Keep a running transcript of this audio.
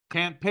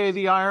Can't pay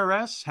the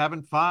IRS?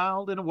 Haven't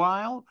filed in a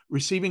while?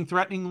 Receiving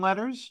threatening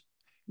letters?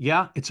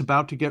 Yeah, it's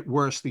about to get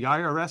worse. The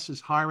IRS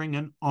is hiring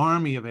an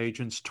army of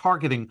agents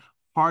targeting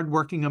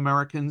hardworking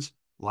Americans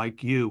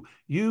like you.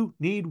 You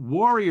need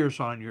warriors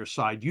on your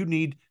side. You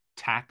need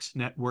Tax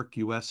Network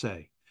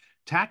USA.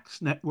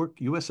 Tax Network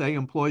USA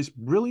employs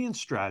brilliant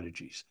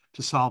strategies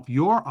to solve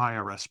your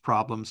IRS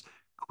problems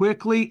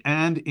quickly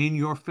and in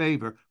your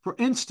favor. For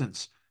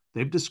instance,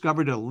 they've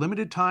discovered a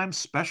limited time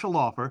special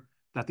offer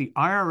that the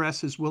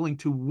IRS is willing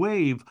to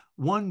waive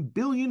 $1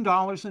 billion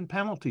in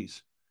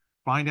penalties.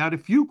 Find out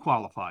if you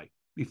qualify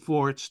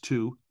before it's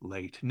too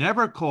late.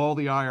 Never call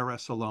the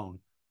IRS alone.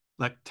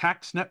 Let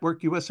Tax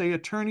Network USA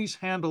attorneys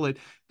handle it.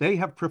 They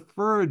have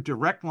preferred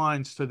direct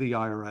lines to the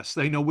IRS.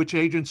 They know which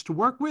agents to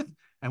work with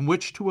and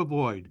which to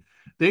avoid.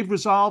 They've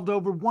resolved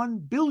over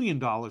 $1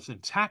 billion in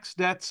tax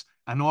debts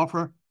and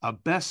offer a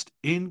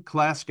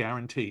best-in-class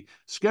guarantee.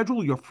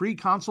 Schedule your free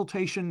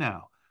consultation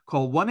now.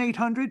 Call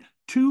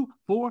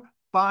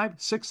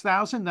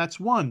 1-800-245-6000. That's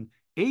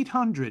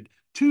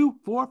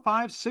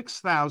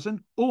 1-800-245-6000,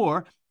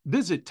 or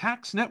visit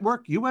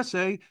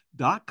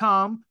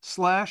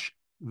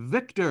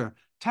taxnetworkusa.com/Victor.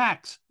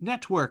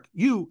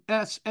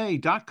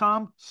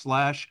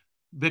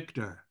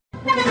 taxnetworkusa.com/Victor.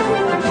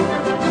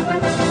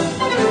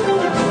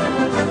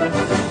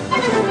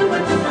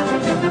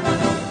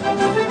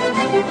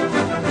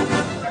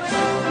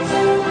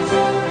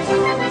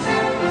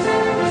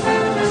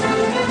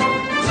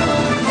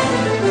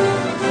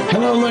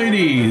 Hello,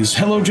 ladies.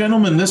 Hello,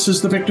 gentlemen. This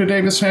is the Victor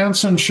Davis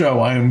Hanson Show.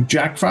 I am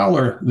Jack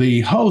Fowler,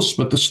 the host,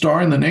 but the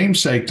star and the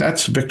namesake.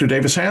 That's Victor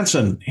Davis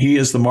Hanson. He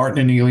is the Martin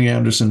and Neely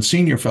Anderson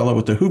Senior Fellow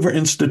at the Hoover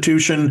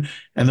Institution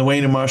and the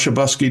Wayne and Marsha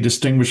Buskey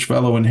Distinguished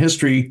Fellow in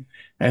History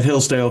at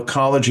Hillsdale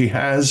College. He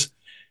has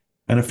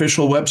an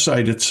official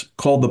website. It's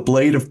called The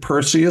Blade of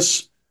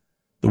Perseus.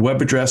 The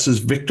web address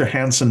is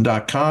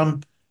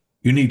victorhanson.com.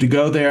 You need to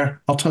go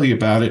there. I'll tell you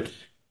about it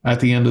at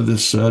the end of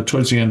this,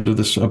 towards the end of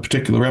this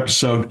particular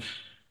episode.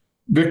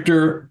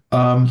 Victor,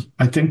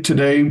 I think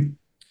today a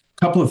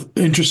couple of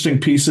interesting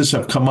pieces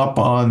have come up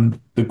on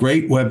the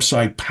great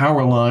website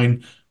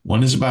Powerline.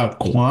 One is about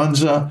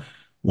Kwanzaa.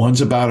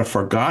 One's about a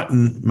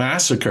forgotten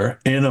massacre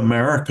in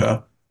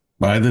America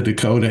by the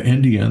Dakota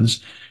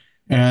Indians.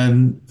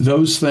 And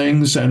those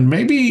things, and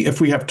maybe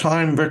if we have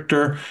time,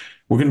 Victor,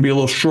 we're going to be a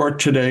little short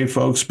today,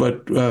 folks,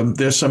 but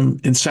there's some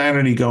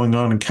insanity going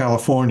on in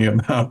California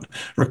about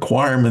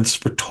requirements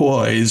for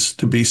toys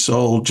to be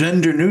sold.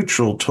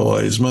 Gender-neutral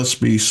toys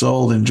must be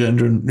sold in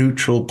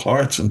gender-neutral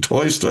parts and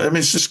toy stores. I mean,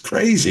 it's just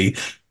crazy.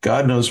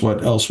 God knows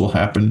what else will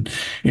happen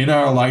in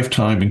our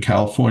lifetime in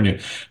California.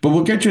 But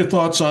we'll get your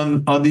thoughts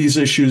on these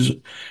issues,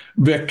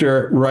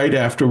 Victor, right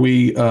after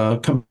we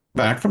come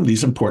back from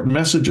these important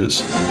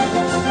messages.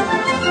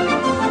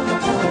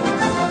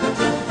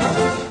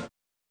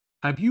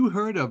 Have you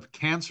heard of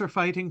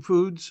cancer-fighting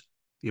foods?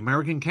 The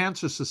American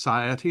Cancer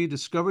Society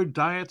discovered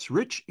diets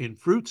rich in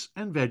fruits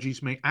and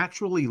veggies may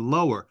actually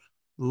lower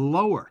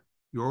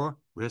your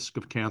risk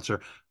of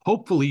cancer.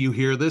 Hopefully you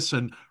hear this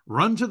and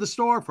run to the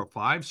store for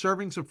 5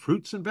 servings of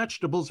fruits and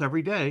vegetables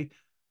every day.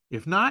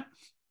 If not,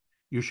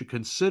 you should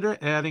consider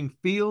adding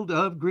Field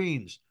of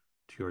Greens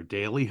to your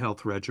daily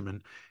health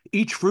regimen.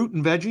 Each fruit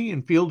and veggie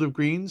in Field of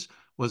Greens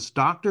was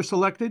doctor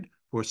selected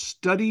for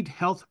studied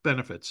health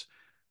benefits.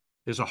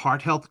 There's a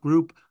heart health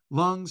group,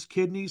 lungs,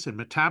 kidneys, and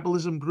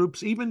metabolism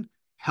groups, even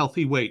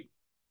healthy weight.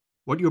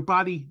 What your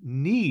body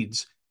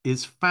needs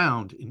is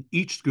found in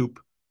each scoop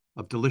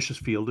of delicious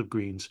Field of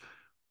Greens.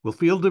 Will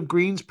Field of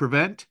Greens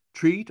prevent,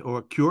 treat,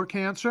 or cure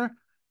cancer?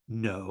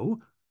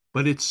 No,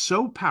 but it's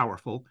so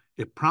powerful,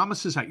 it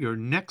promises at your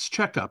next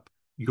checkup,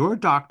 your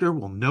doctor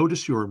will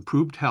notice your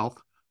improved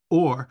health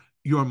or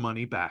your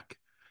money back.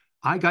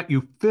 I got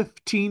you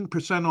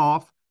 15%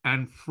 off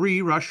and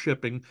free rush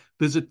shipping.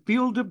 Visit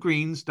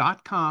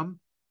fieldofgreens.com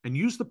and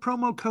use the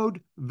promo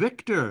code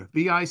VICTOR,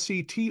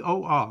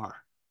 VICTOR,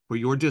 for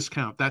your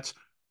discount. That's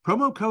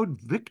promo code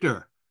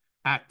VICTOR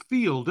at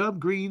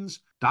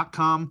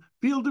fieldofgreens.com,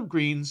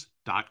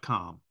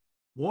 fieldofgreens.com.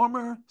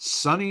 Warmer,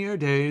 sunnier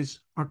days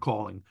are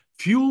calling.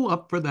 Fuel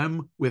up for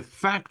them with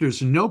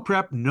Factor's no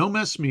prep, no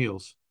mess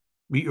meals.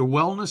 Meet your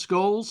wellness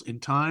goals in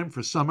time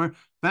for summer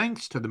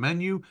thanks to the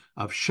menu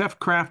of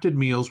chef-crafted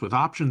meals with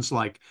options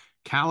like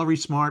Calorie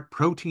Smart,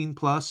 Protein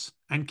Plus,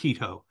 and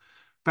Keto.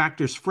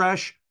 Factor's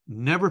fresh,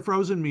 never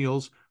frozen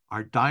meals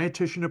are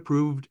dietitian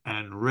approved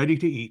and ready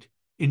to eat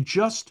in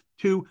just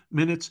 2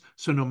 minutes.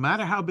 So no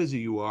matter how busy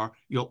you are,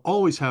 you'll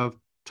always have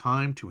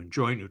time to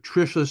enjoy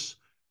nutritious,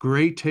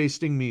 great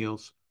tasting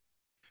meals.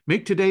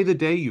 Make today the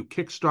day you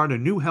kickstart a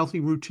new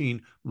healthy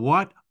routine.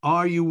 What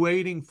are you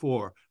waiting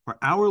for? For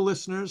our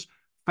listeners,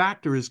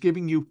 Factor is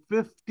giving you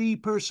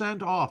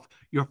 50% off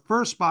your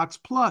first box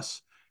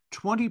plus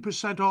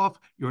 20% off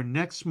your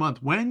next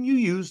month when you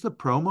use the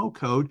promo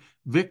code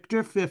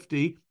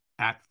VICTOR50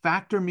 at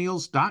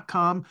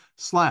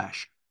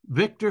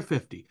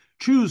factormeals.com/VICTOR50.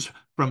 Choose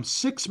from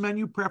 6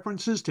 menu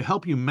preferences to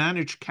help you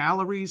manage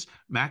calories,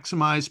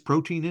 maximize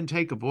protein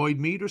intake, avoid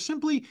meat, or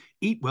simply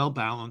eat well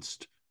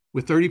balanced.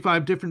 With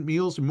 35 different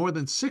meals and more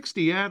than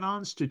 60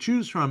 add-ons to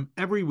choose from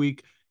every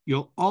week,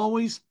 you'll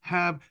always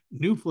have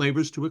new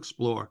flavors to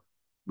explore.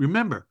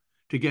 Remember,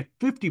 to get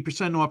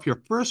 50% off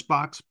your first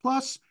box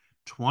plus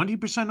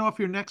 20% off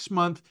your next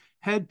month,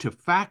 head to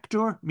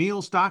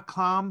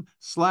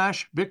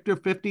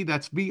factormeals.com/Victor50,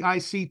 that's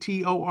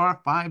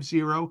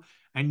VICTOR50,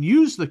 and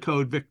use the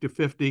code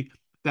Victor50.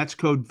 That's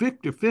code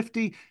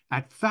Victor50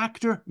 at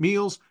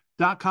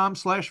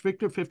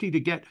factormeals.com/Victor50 to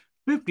get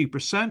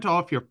 50%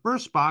 off your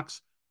first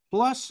box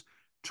plus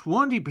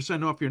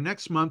 20% off your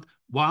next month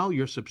while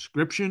your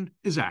subscription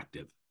is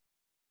active.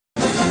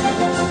 We're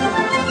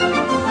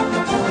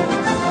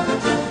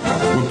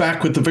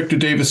back with the Victor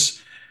Davis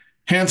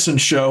Hanson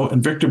Show.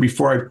 And Victor,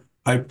 before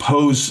I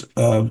pose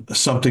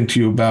something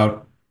to you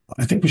about,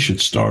 I think we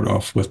should start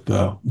off with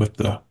the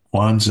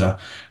Kwanzaa.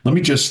 Let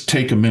me just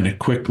take a minute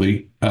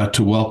quickly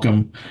to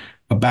welcome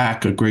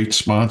back a great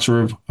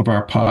sponsor of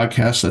our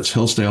podcast. That's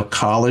Hillsdale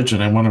College.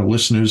 And I want our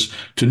listeners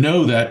to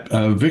know that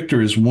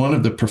Victor is one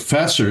of the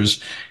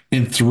professors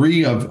in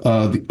 3 of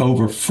the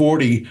over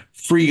 40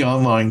 free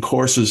online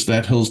courses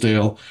that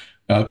Hillsdale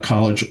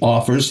College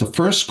offers. The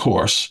first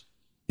course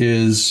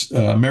is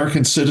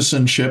American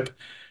Citizenship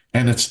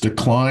and Its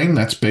Decline.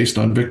 That's based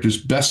on Victor's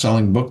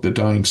best-selling book, The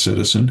Dying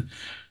Citizen.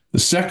 The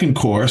second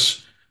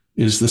course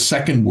is The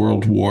Second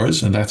World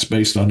Wars, and that's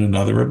based on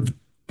another of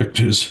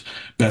Victor's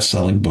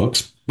best-selling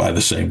books by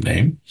the same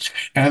name.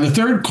 And the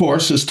third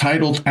course is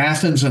titled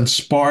Athens and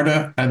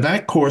Sparta, and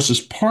that course is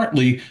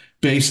partly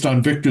based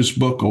on Victor's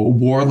book, A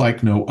War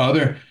Like No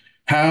Other,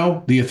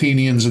 How the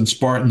Athenians and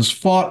Spartans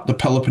Fought the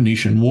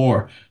Peloponnesian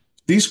War.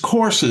 These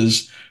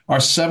courses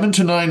are 7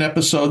 to 9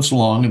 episodes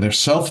long, and they're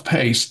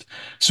self-paced,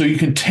 so you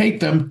can take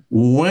them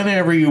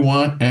whenever you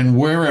want and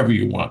wherever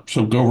you want.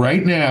 So go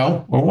right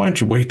now, or why don't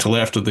you wait till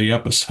after the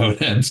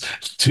episode ends,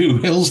 to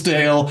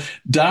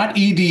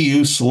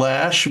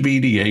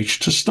hillsdale.edu/VDH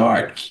to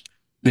start.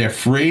 They're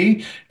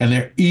free, and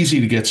they're easy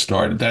to get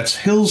started. That's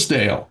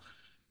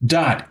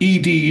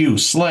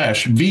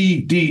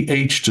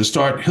hillsdale.edu/VDH to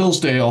start,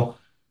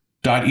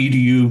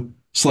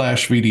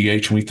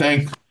 hillsdale.edu/VDH. And we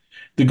thank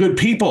the good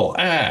people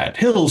at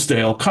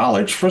Hillsdale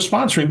College for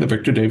sponsoring the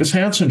Victor Davis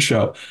Hanson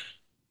Show.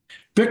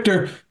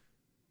 Victor,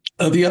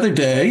 the other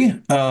day,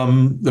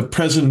 the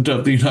President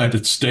of the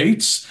United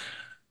States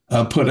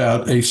put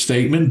out a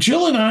statement.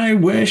 Jill and I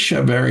wish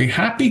a very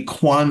happy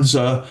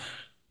Kwanzaa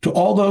to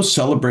all those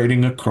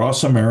celebrating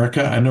across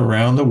America and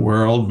around the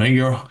world. May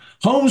your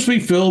homes be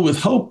filled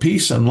with hope,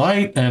 peace, and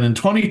light. And in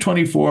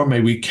 2024,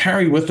 may we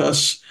carry with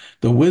us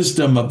the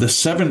wisdom of the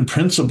 7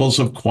 principles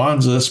of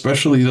Kwanzaa,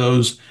 especially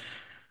those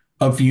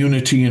of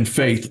unity and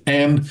faith.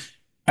 And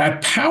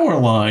at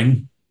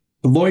Powerline,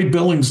 Lloyd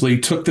Billingsley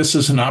took this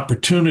as an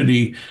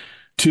opportunity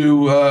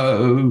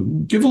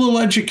to give a little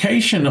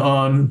education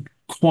on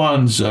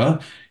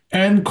Kwanzaa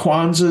and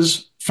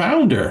Kwanzaa's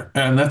founder.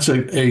 And that's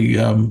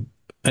an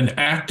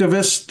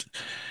activist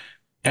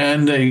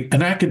and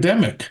an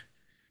academic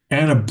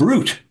and a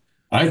brute,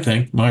 I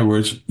think, my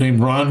words, named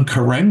Ron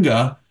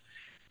Karenga.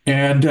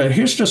 And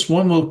here's just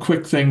one little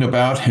quick thing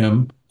about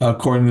him.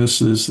 According to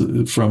this is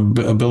from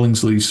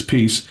Billingsley's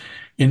piece.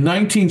 In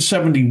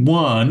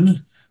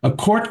 1971, a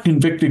court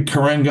convicted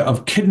Karenga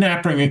of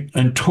kidnapping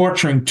and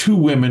torturing 2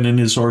 women in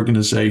his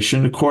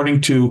organization.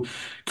 According to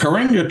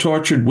Karenga,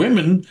 tortured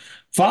women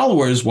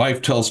followers,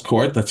 wife tells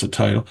court, that's a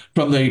title,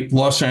 from the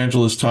Los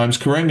Angeles Times.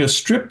 Karenga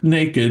stripped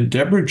naked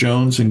Deborah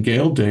Jones and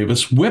Gail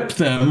Davis, whipped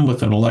them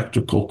with an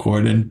electrical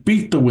cord, and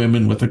beat the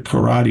women with a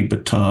karate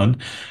baton.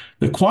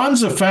 The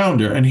Kwanzaa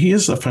founder, and he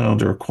is the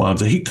founder of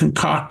Kwanzaa, he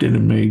concocted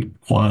and made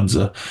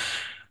Kwanzaa,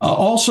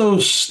 also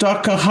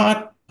stuck a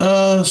hot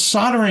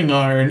soldering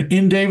iron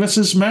in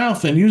Davis's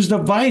mouth and used a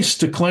vice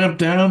to clamp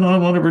down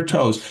on one of her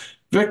toes.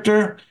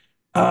 Victor,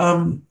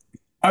 I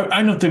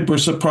don't think we're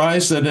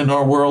surprised that in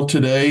our world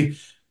today,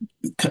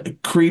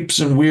 creeps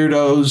and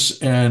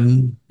weirdos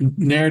and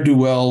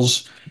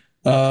ne'er-do-wells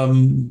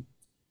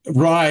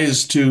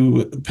rise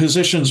to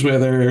positions where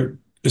they're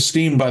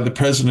esteemed by the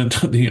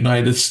President of the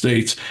United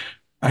States.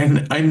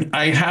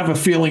 I have a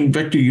feeling,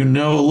 Victor, you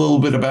know a little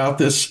bit about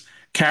this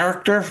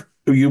character,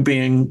 you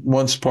being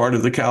once part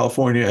of the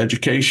California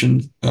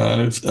education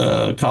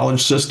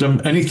college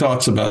system. Any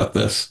thoughts about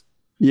this?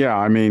 Yeah,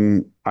 I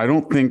mean, I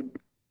don't think,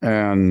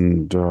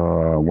 and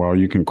well,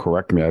 you can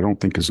correct me, I don't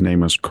think his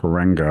name is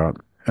Karenga,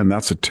 and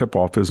that's a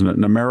tip-off, isn't it?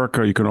 In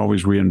America, you can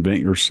always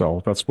reinvent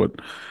yourself. That's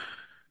what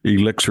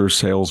elixir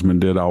salesman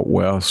did out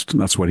west. And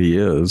that's what he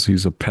is.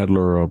 He's a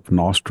peddler of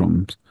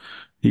nostrums.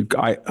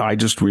 I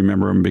just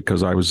remember him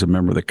because I was a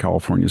member of the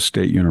California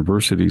State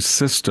University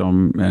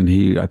system, and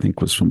he, I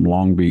think, was from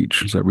Long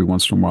Beach. So every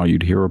once in a while,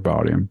 you'd hear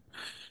about him.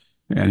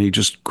 And he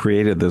just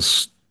created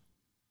this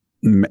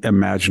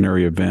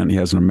imaginary event. He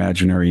has an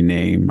imaginary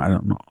name. I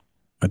don't know.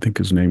 I think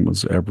his name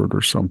was Everett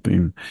or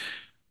something.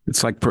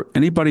 It's like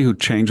anybody who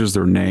changes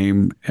their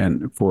name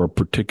and for a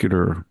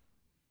particular,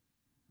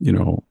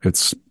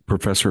 it's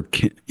Professor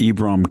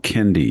Ibram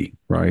Kendi,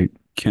 right?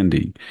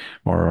 Kendi,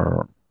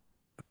 or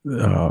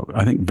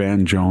I think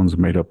Van Jones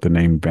made up the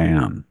name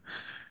Van.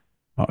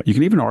 You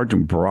can even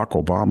argue Barack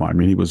Obama. I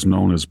mean, he was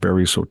known as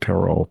Barry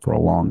Soetoro for a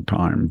long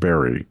time,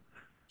 Barry,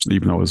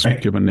 even though his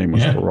Right. given name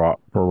was Yeah.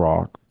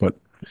 Barack. But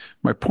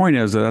my point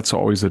is that that's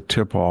always a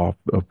tip off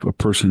of a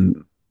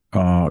person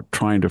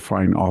trying to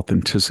find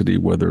authenticity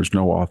where there's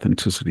no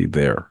authenticity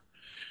there.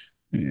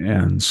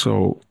 And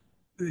so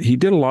he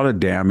did a lot of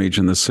damage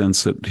in the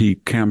sense that he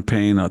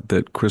campaigned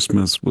that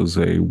Christmas was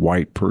a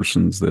white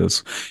person's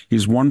this.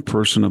 He's one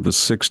person of the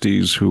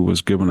 60s who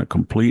was given a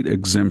complete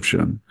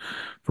exemption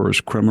for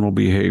his criminal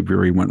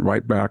behavior. He went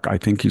right back. I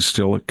think he's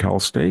still at Cal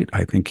State.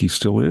 I think he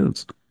still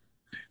is.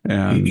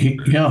 And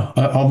Yeah,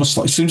 almost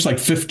like seems like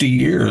 50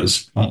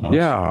 years almost.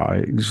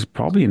 yeah, he's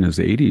probably in his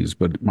 80s.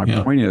 But my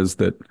Yeah. point is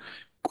that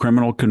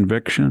criminal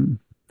conviction,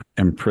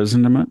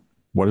 imprisonment,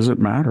 what does it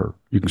matter?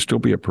 You can still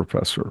be a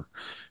professor.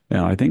 And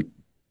I think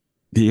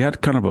he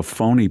had kind of a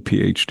phony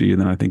PhD,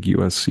 and then I think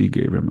USC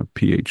gave him a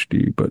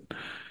PhD. But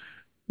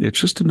it's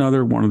just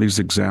another one of these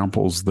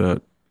examples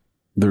that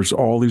there's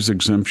all these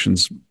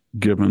exemptions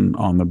given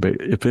on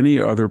if any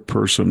other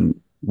person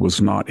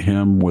was not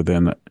him with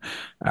an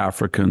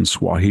African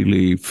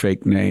Swahili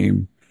fake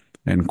name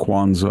and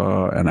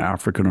Kwanzaa and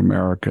African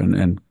American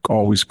and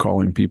always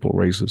calling people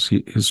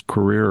racist, his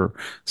career,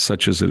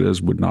 such as it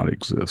is, would not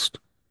exist.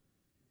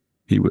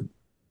 He would,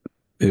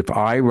 if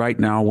I right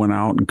now went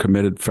out and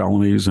committed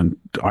felonies, and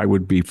I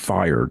would be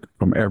fired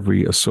from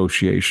every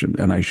association,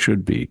 and I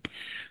should be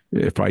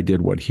if I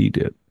did what he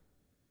did.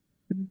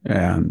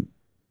 And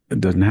it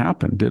doesn't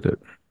happen, did it?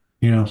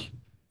 Yeah.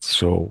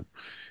 So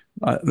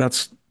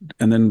that's,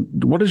 and then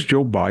what does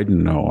Joe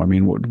Biden know? I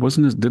mean,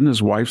 didn't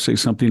his wife say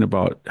something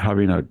about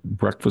having a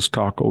breakfast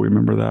taco?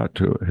 Remember that,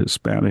 to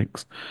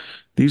Hispanics?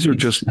 These are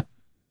just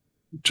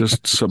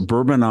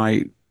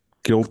suburbanite,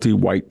 guilty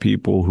white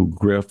people who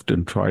grift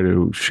and try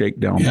to shake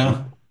down Yeah.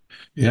 people.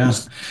 Yeah.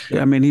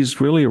 I mean, he's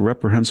really a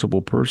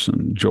reprehensible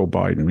person, Joe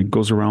Biden. He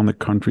goes around the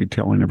country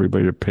telling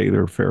everybody to pay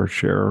their fair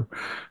share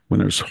when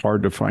it's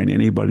hard to find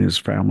anybody in his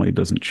family who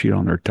doesn't cheat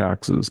on their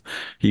taxes.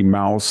 He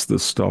mouths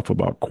this stuff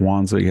about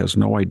Kwanzaa. He has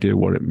no idea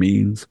what it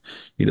means.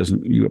 He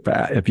doesn't,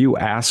 if you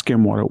ask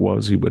him what it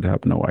was, he would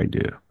have no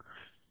idea.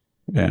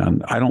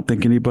 And I don't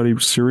think anybody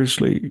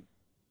seriously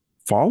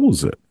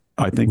follows it.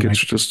 I think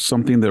it's Right. just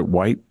something that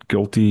white,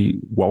 guilty,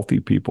 wealthy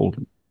people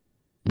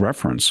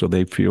reference so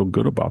they feel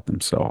good about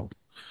themselves.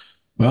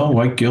 Well,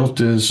 white guilt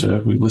is,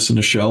 we listen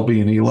to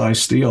Shelby and Eli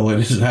Steele. It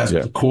is at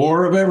Yeah. the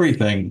core of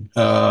everything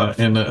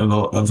in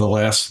the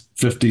last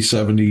 50,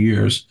 70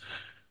 years.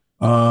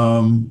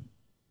 Um,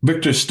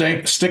 Victor,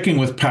 sticking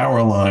with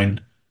Powerline,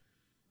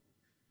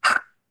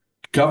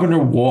 Governor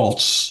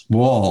Walz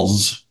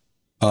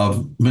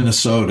of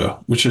Minnesota,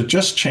 which had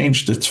just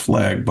changed its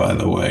flag, by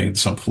the way,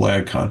 some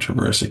flag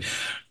controversy.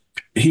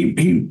 He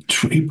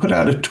put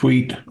out a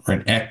tweet or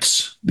an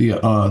X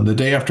the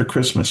day after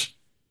Christmas.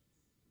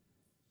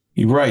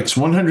 He writes,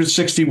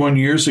 161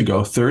 years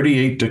ago,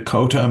 38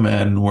 Dakota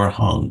men were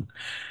hung.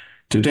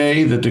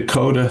 Today, the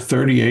Dakota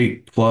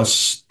 38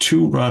 plus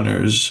two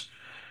runners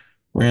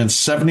ran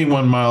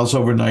 71 miles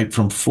overnight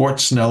from Fort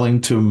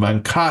Snelling to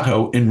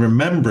Mankato in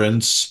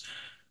remembrance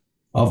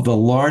of the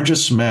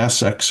largest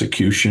mass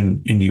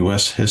execution in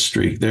U.S.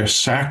 history. Their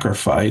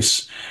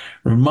sacrifice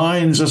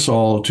reminds us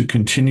all to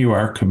continue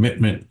our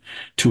commitment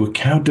to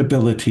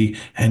accountability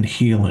and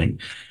healing.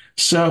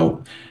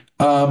 So,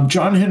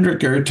 John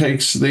Hinricker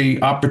takes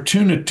the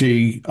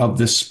opportunity of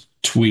this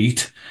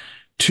tweet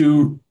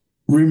to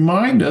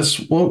remind us,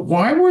 well,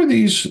 why were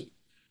these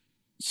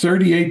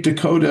 38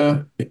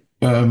 Dakota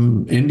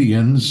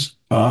Indians,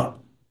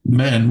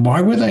 men,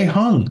 why were they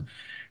hung?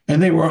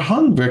 And they were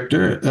hung,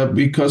 Victor,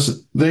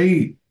 because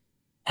they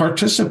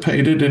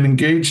participated and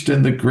engaged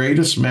in the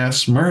greatest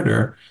mass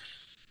murder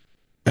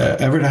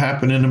ever to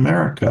happen in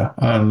America.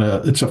 And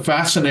it's a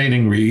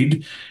fascinating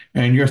read.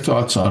 And your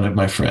thoughts on it,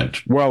 my friend?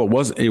 Well,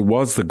 it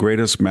was the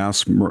greatest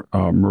mass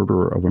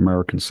murder of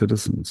American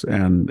citizens,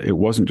 and it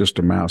wasn't just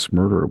a mass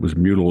murder; it was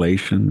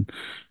mutilation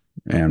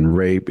and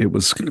rape. It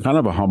was kind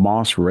of a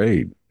Hamas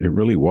raid. It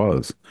really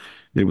was.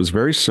 It was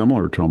very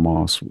similar to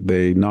Hamas.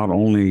 They not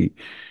only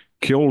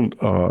killed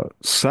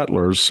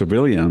settlers,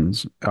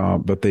 civilians,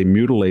 but they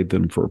mutilated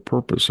them for a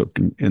purpose of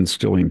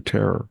instilling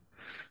terror.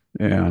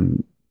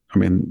 And I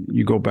mean,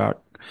 you go back.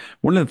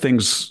 One of the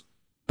things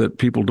that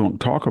people don't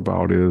talk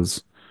about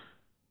is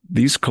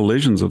these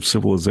collisions of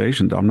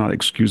civilizations. I'm not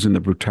excusing the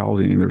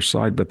brutality on either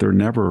side, but they're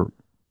never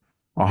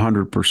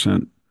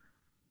 100%,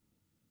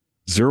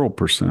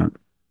 0%.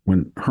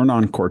 When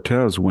Hernan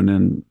Cortez went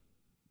in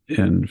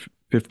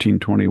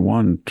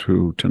 1521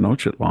 to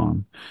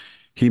Tenochtitlan,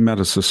 he met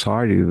a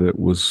society that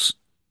was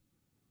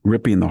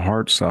ripping the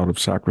hearts out of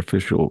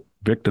sacrificial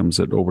victims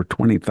at over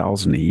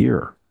 20,000 a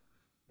year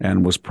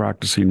and was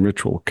practicing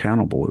ritual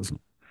cannibalism.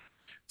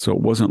 So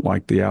it wasn't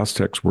like the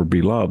Aztecs were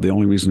beloved. The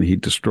only reason he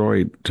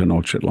destroyed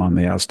Tenochtitlan,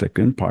 the Aztec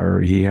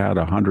Empire, he had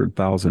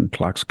 100,000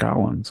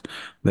 Tlaxcalans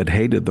that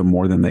hated them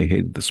more than they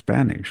hated the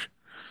Spanish.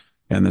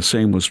 And the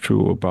same was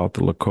true about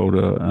the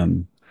Lakota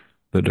and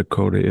the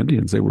Dakota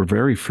Indians. They were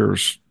very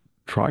fierce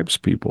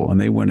tribespeople,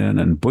 and they went in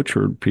and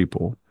butchered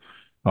people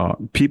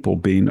people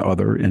being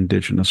other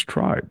indigenous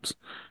tribes.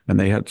 And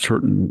they had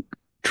certain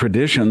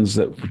traditions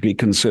that would be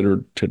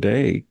considered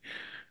today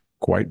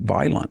quite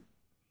violent.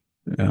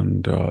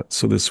 And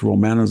so this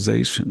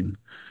romanization.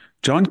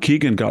 John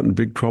Keegan got in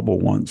big trouble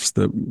once,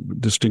 the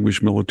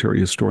distinguished military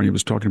historian. He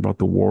was talking about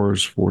the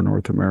wars for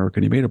North America.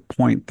 And he made a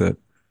point that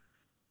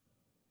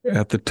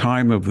at the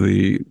time of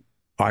the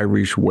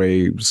Irish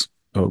waves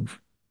of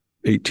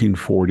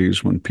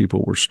 1840s, when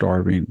people were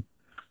starving,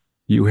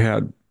 you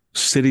had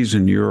cities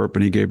in Europe,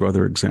 and he gave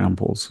other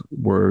examples,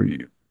 where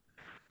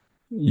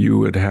you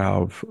would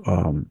have,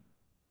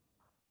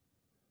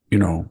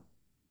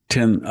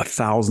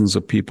 thousands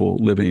of people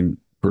living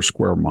per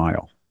square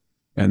mile.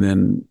 And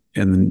then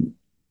in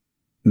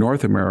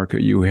North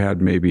America, you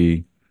had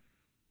maybe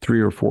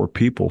 3 or 4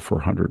 people for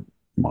 100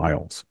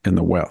 miles in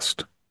the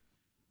West.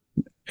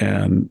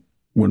 And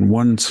when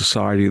one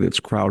society that's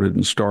crowded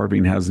and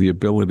starving has the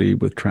ability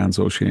with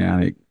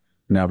transoceanic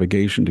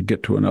navigation to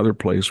get to another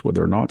place where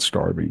they're not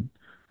starving,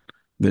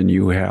 then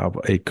you have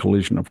a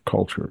collision of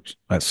cultures.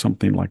 That's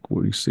something like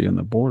what we see in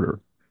the border.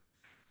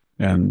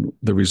 And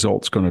the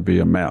result's going to be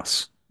a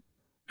mess.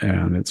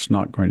 And it's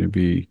not going to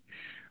be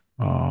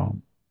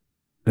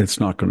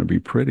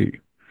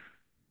pretty.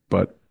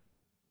 But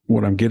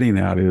what I'm getting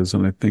at is,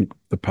 and I think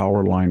the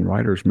power line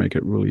writers make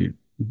it really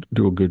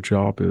do a good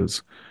job,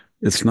 is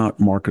it's not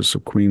Marquess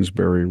of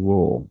Queensberry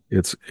rule.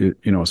 It's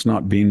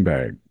not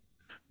beanbag.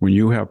 When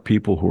you have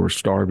people who are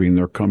starving,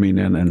 they're coming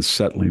in and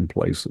settling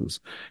places,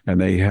 and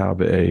they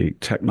have a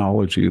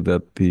technology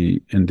that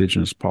the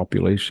indigenous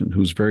population,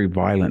 who's very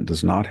violent,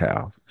 does not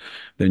have,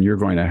 then you're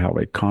going to have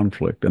a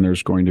conflict, and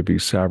there's going to be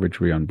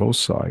savagery on both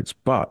sides.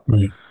 But,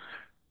 right.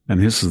 And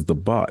this is the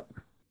but,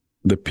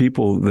 the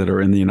people that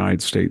are in the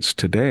United States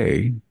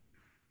today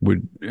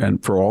would,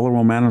 and for all the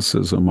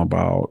romanticism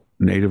about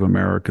Native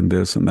American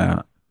this and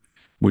that,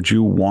 would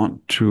you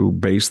want to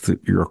base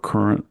your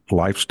current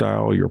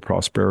lifestyle, your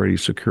prosperity,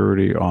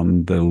 security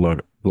on the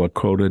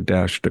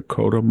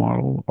Lakota-Dakota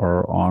model,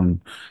 or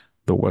on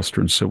the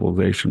Western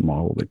civilization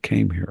model that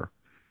came here?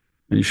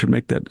 And you should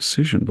make that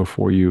decision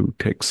before you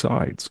take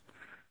sides.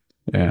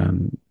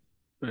 And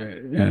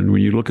when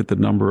you look at the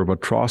number of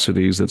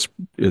atrocities,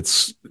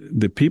 it's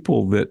the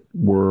people that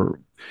were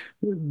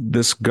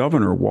this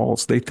Governor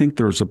Walz. They think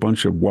there's a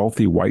bunch of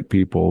wealthy white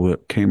people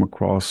that came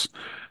across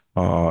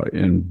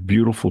in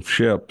beautiful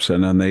ships,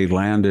 and then they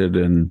landed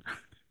in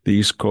the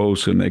East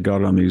Coast, and they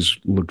got on these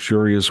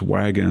luxurious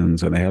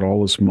wagons, and they had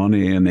all this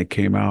money, and they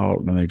came out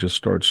and they just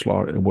started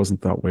slaughtering. It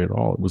wasn't that way at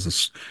all. It was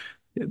this.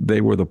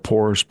 They were the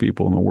poorest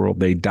people in the world.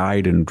 They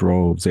died in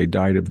droves. They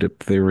died of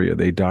diphtheria.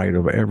 They died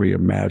of every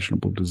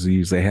imaginable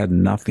disease. They had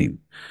nothing,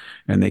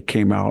 and they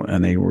came out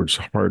and they were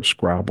hard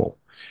scrabble.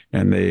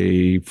 And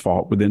they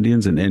fought with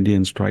Indians, and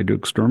Indians tried to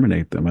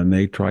exterminate them, and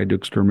they tried to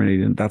exterminate,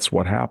 and that's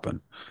what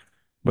happened.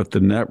 But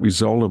the net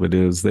result of it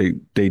is they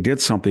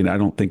did something I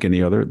don't think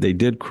any other. They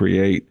did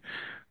create,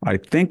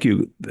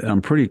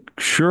 I'm pretty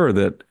sure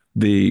that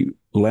the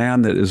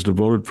land that is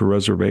devoted for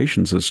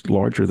reservations is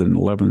larger than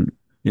 11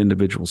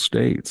 individual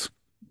states.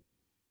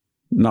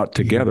 Not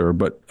together,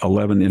 but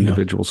 11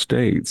 individual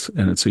states.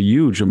 And it's a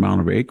huge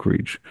amount of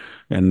acreage.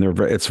 And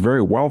it's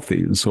very wealthy.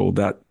 And so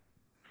that,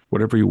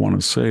 whatever you want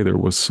to say, there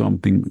was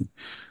something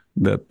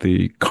that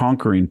the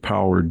conquering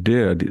power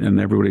did. And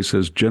everybody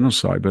says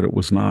genocide, but it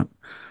was not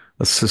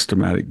a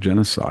systematic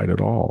genocide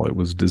at all. It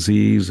was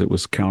disease. It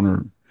was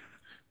challenge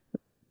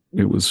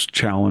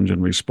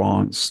and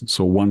response.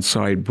 So one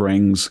side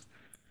brings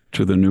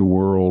to the New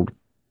World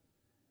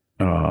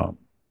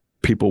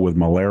people with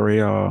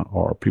malaria,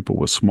 or people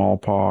with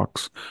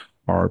smallpox,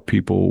 or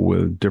people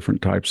with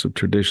different types of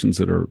traditions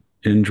that are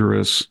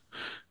injurious.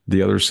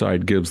 The other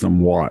side gives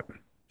them what?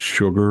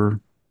 Sugar,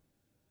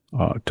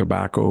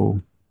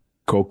 tobacco,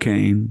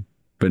 cocaine,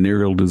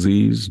 venereal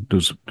disease.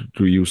 Do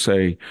you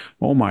say,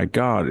 oh my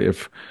God,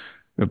 if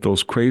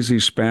those crazy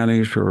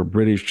Spanish or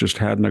British just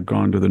hadn't have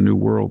gone to the New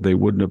World, they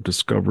wouldn't have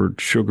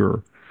discovered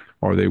sugar,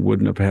 or they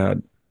wouldn't have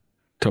had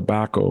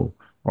tobacco,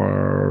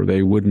 or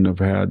they wouldn't have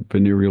had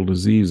venereal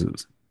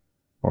diseases,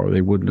 or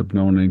they wouldn't have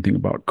known anything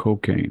about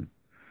cocaine.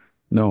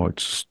 No,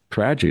 it's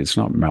tragedy. It's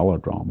not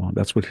melodrama.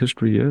 That's what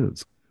history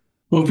is.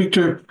 Well,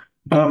 Victor,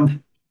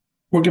 we're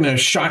going to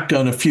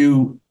shotgun a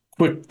few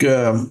quick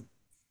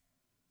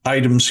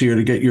items here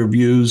to get your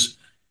views,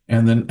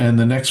 and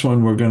the next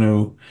one we're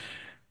going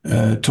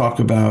to talk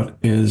about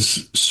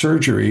is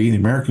surgery, the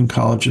American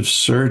College of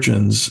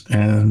Surgeons,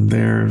 and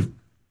their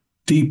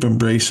deep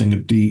embracing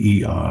of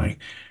DEI,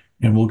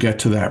 and we'll get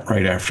to that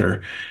right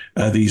after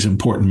these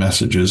important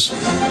messages.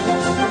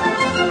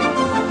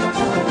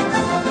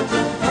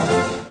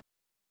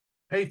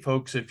 Hey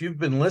folks, if you've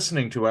been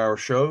listening to our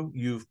show,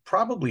 you've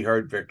probably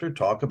heard Victor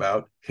talk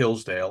about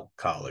Hillsdale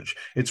College.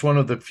 It's one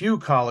of the few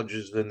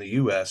colleges in the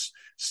U.S.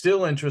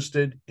 still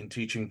interested in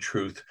teaching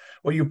truth.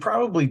 What you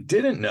probably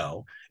didn't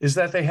know is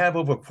that they have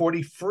over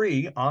 40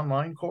 free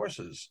online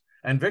courses.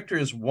 And Victor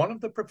is one of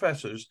the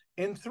professors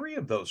in 3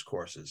 of those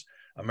courses: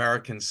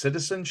 American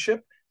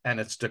Citizenship and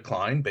Its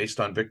Decline, based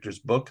on Victor's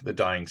book, The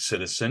Dying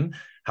Citizen,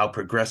 How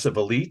Progressive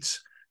Elites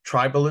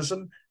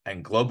Tribalism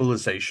and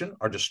globalization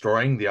are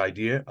destroying the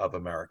idea of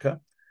America.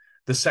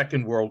 The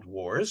Second World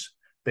Wars,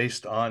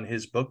 based on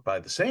his book by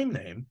the same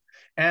name,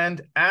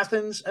 and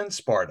Athens and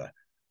Sparta,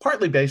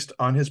 partly based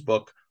on his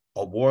book,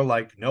 A War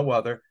Like No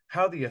Other,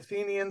 How the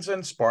Athenians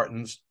and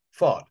Spartans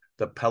Fought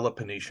the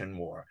Peloponnesian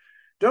War.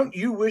 Don't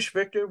you wish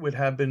Victor would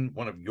have been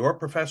one of your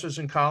professors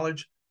in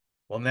college?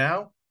 Well,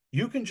 now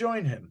you can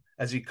join him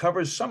as he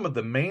covers some of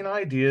the main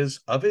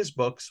ideas of his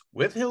books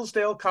with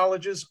Hillsdale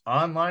College's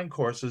online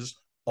courses,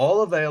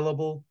 all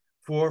available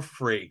for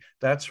free.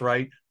 That's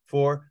right,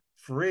 for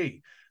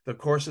free. The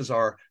courses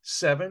are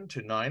 7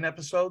 to 9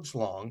 episodes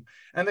long,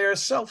 and they are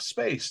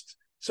self-spaced,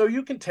 so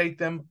you can take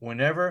them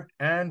whenever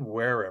and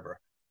wherever.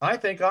 I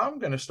think I'm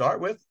going to start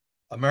with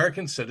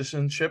American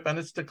Citizenship and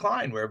Its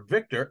Decline, where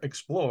Victor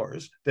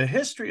explores the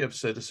history of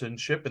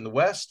citizenship in the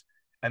West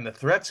and the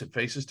threats it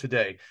faces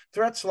today.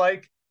 Threats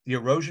like the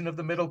erosion of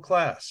the middle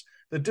class,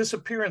 the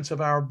disappearance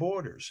of our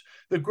borders,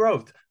 the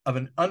growth of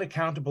an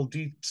unaccountable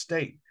deep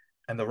state,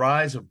 and the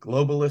rise of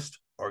globalist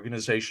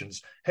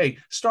organizations. Hey,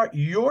 start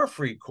your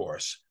free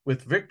course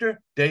with Victor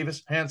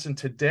Davis Hanson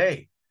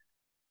today.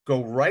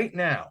 Go right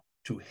now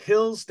to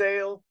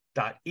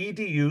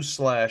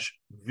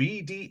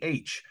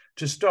hillsdale.edu/VDH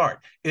to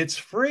start. It's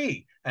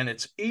free and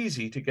it's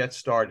easy to get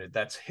started.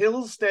 That's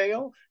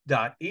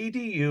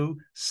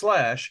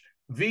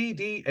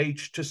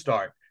hillsdale.edu/VDH to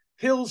start.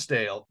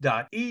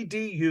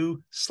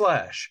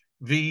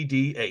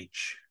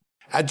 hillsdale.edu/VDH.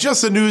 At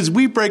Just the News,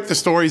 we break the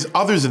stories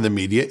others in the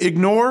media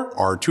ignore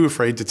or are too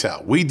afraid to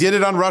tell. We did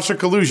it on Russia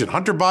collusion,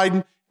 Hunter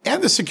Biden,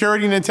 and the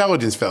security and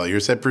intelligence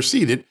failures that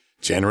preceded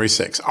January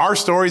 6th. Our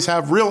stories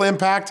have real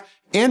impact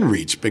and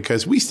reach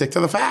because we stick to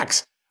the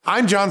facts.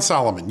 I'm John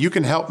Solomon. You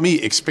can help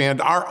me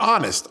expand our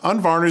honest,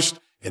 unvarnished,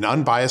 and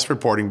unbiased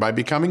reporting by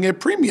becoming a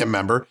premium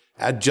member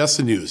at Just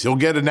the News. You'll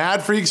get an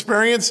ad-free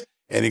experience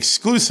and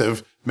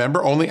exclusive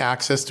member-only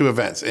access to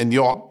events, and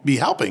you'll be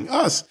helping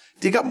us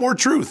dig up more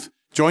truth.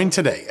 Join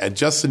today at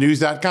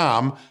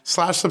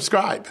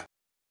justthenews.com/subscribe.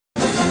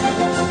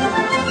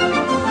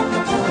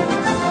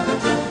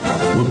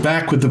 We're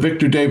back with the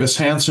Victor Davis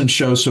Hanson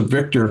Show. So,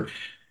 Victor,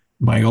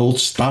 my old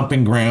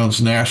stomping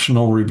grounds,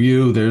 National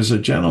Review. There's a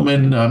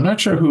gentleman, I'm not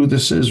sure who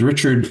this is,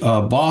 Richard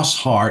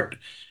Bosshart,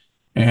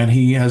 and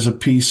he has a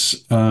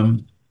piece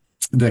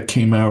that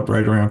came out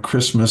right around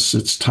Christmas.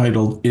 It's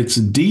titled, "It's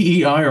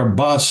DEI or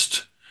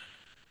Bust"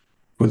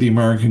 for the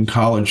American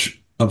College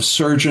of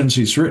Surgeons.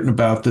 He's written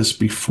about this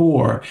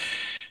before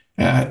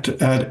at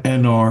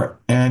NR,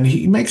 and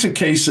he makes a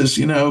case as,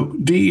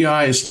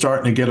 DEI is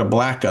starting to get a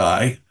black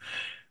eye.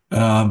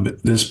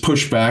 There's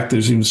pushback.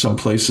 There's even some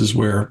places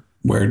where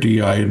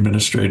DEI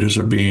administrators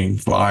are being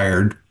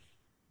fired.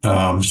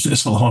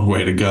 It's a long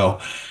way to go.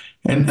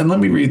 And let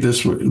me read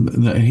this.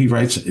 He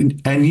writes,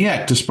 and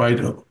yet, despite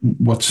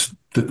what's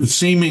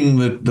seeming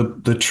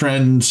that the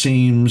trend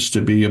seems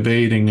to be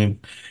abating, and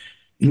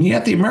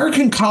yet the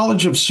American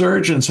College of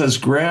Surgeons has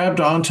grabbed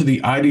onto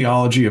the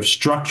ideology of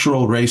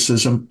structural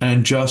racism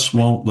and just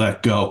won't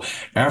let go.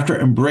 After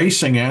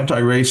embracing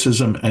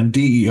anti-racism and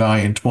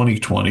DEI in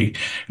 2020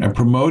 and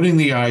promoting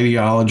the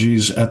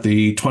ideologies at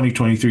the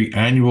 2023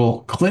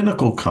 Annual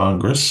Clinical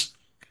Congress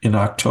in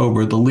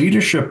October, the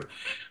leadership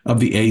of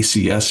the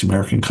ACS,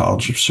 American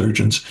College of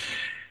Surgeons,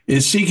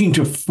 is seeking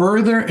to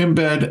further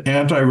embed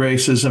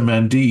anti-racism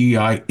and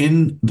DEI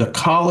in the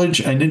college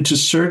and into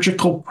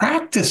surgical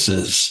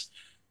practices.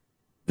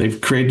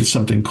 They've created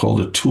something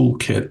called a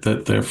toolkit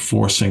that they're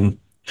forcing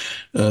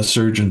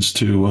surgeons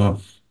to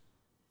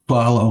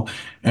follow.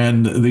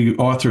 And the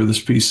author of this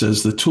piece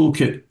says the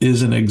toolkit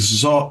is an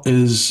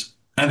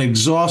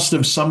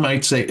exhaustive, some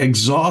might say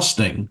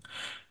exhausting,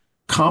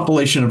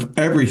 compilation of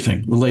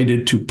everything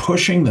related to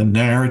pushing the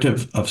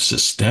narrative of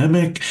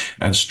systemic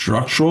and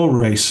structural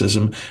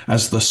racism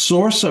as the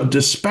source of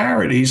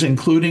disparities,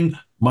 including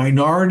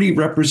minority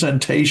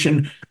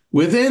representation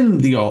within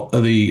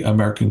the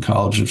American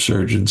College of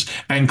Surgeons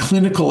and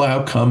clinical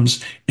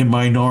outcomes in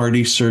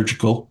minority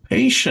surgical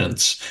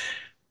patients.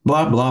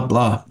 Blah, blah,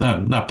 blah.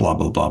 No, not blah,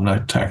 blah, blah. I'm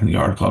not attacking the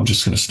article. I'm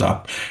just going to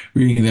stop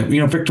reading that.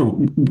 Victor,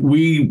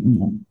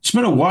 it's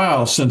been a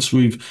while since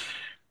we've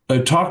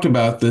talked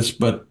about this,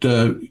 but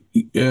that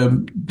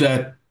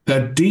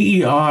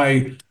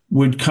DEI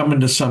would come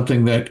into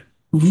something that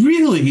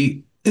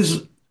really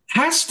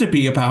has to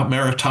be about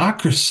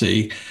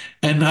meritocracy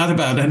and not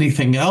about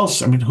anything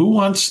else. I mean, who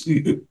wants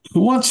to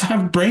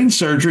have brain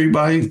surgery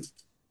by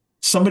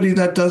somebody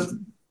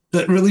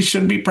that really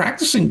shouldn't be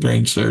practicing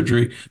brain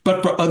surgery,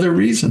 but for other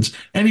reasons?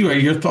 Anyway,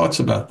 your thoughts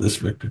about this,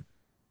 Victor?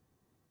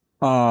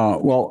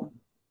 Well,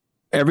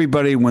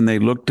 everybody, when they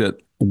looked at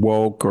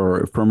woke or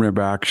affirmative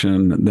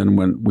action, then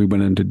when we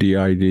went into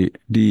DEI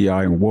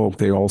and woke,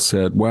 they all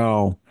said,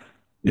 well,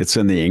 it's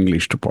in the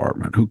English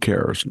department. Who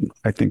cares?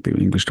 I think the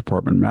English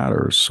department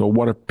matters. So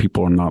what if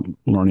people are not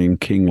learning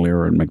King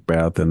Lear and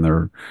Macbeth and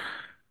they're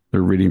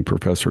reading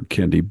Professor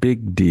Kendi?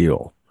 Big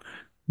deal.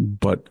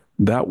 But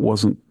that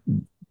wasn't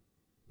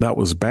that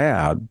was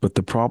bad. But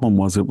the problem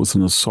was it was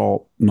an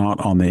assault not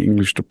on the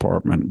English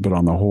department, but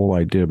on the whole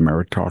idea of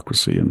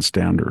meritocracy and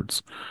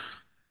standards.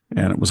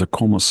 And it was a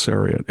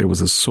commissariat. It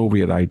was a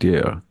Soviet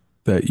idea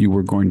that you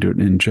were going to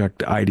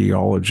inject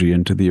ideology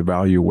into the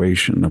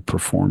evaluation of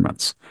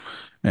performance.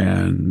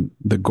 And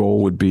the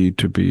goal would be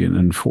to be an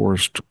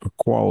enforced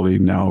equality,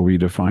 now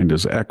redefined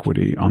as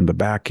equity on the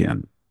back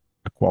end,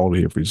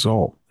 equality of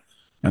result.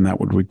 And that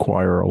would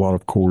require a lot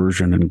of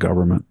coercion in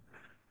government,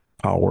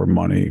 power,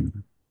 money,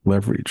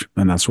 leverage.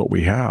 And that's what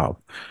we have.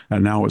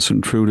 And now it's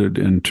intruded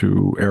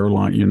into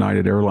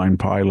United Airline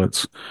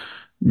pilots,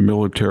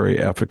 military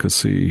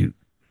efficacy.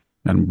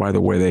 And by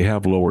the way, they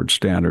have lowered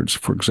standards.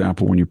 For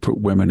example, when you put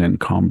women in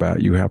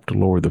combat, you have to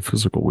lower the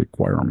physical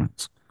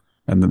requirements.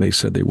 And then they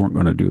said they weren't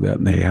going to do that,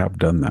 and they have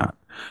done that.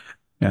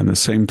 And the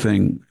same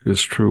thing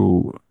is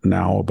true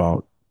now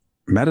about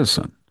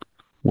medicine.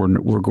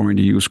 We're going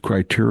to use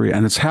criteria,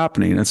 and it's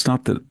happening. It's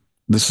not that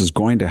this is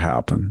going to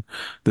happen.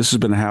 This has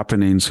been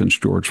happening since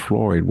George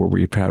Floyd, where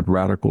we've had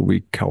radical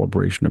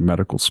recalibration of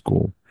medical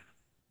school.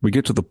 We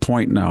get to the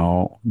point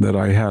now that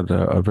I had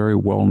a very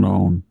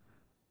well-known,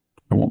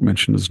 I won't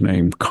mention his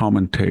name,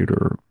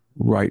 commentator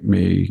write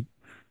me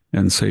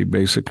and say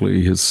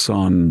basically his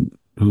son,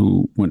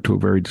 who went to a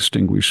very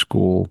distinguished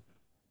school,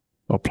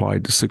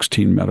 applied to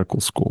 16 medical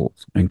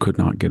schools and could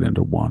not get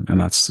into one. And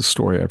that's the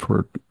story I've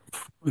heard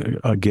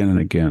again and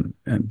again,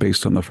 and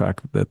based on the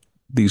fact that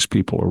these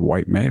people are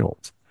white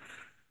males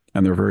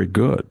and they're very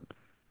good.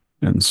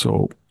 And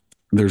so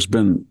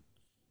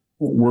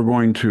we're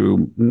going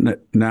to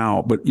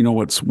now, but you know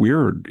what's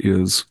weird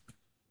is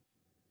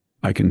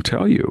I can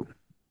tell you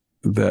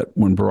that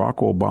when Barack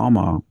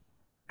Obama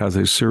has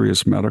a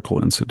serious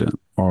medical incident,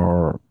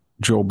 or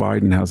Joe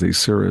Biden has a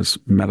serious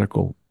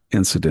medical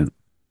incident,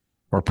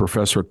 or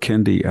Professor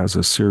Kendi has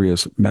a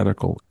serious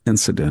medical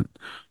incident,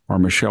 or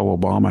Michelle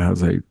Obama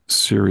has a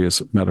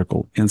serious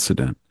medical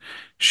incident,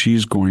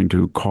 she's going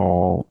to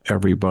call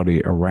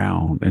everybody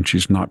around, and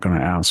she's not going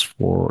to ask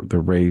for the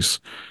race,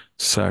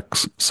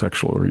 sex,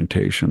 sexual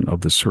orientation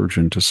of the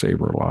surgeon to save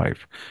her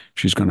life.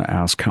 She's going to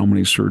ask, how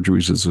many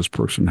surgeries does this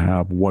person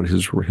have? What is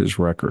his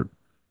record?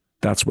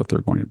 That's what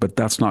they're going to, but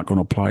that's not going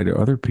to apply to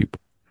other people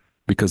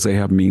because they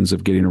have means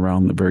of getting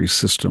around the very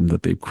system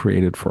that they've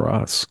created for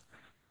us.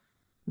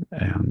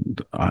 And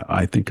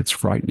I think it's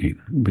frightening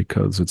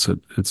because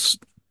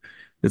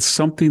it's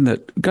something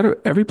that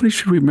everybody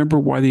should remember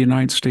why the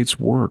United States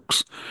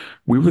works.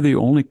 We were the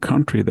only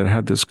country that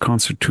had this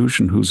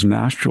Constitution whose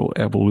natural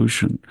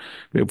evolution,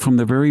 from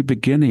the very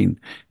beginning,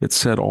 it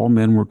said all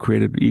men were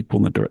created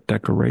equal in the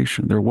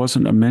Declaration. There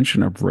wasn't a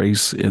mention of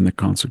race in the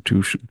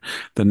Constitution.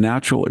 The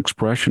natural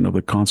expression of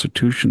the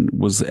Constitution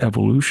was the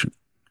evolution,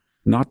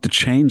 not to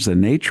change the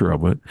nature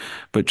of it,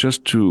 but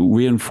just to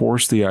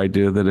reinforce the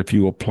idea that if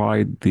you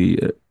applied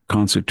the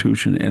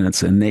Constitution in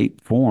its innate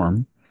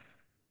form,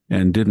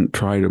 and didn't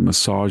try to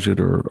massage it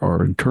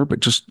or interpret,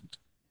 just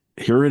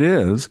here it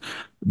is,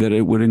 that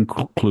it would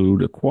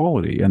include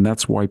equality. And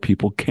that's why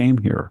people came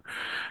here.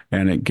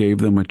 And it gave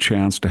them a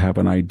chance to have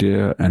an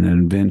idea, an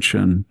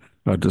invention,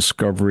 a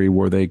discovery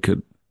where they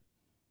could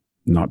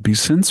not be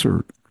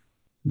censored.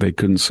 They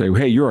couldn't say,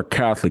 hey, you're a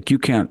Catholic. You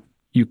can't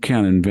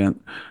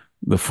invent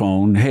the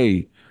phone.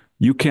 Hey,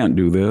 you can't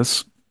do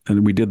this.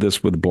 And we did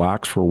this with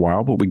blacks for a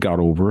while, but we got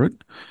over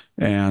it.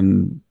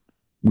 And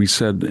we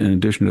said, in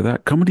addition to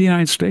that, come to the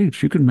United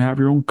States. You can have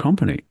your own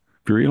company.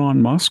 If you're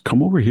Elon Musk,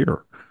 come over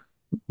here.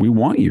 We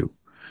want you.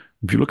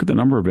 If you look at the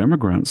number of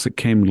immigrants that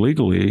came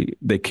legally,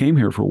 they came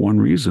here for one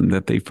reason,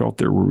 that they felt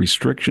there were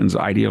restrictions,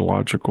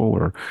 ideological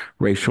or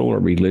racial or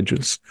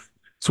religious.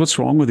 So what's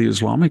wrong with the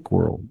Islamic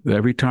world?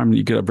 Every time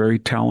you get a very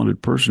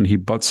talented person, he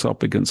butts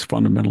up against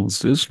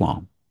fundamentalist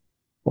Islam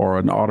or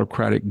an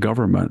autocratic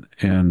government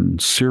in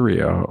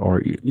Syria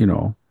or,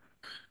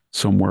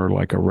 somewhere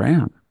like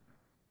Iran.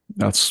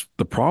 That's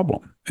the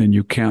problem. And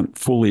you can't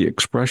fully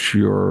express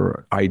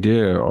your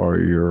idea or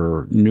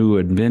your new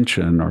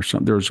invention or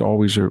something. There's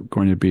always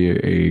going to be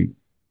a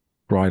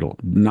bridle.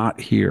 Not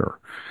here.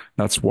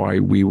 That's why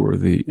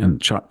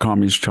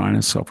Communist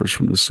China suffers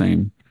from the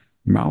same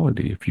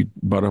malady. If you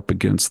butt up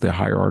against the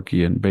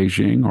hierarchy in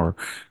Beijing or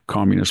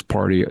Communist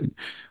Party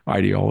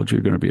ideology,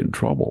 you're going to be in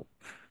trouble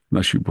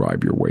unless you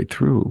bribe your way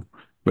through.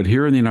 But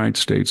here in the United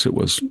States,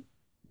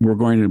 we're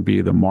going to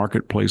be the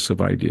marketplace of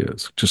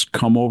ideas. Just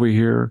come over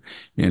here,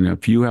 and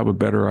if you have a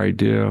better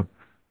idea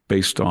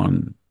based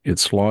on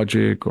its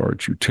logic or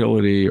its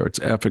utility or its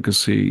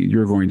efficacy,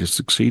 you're going to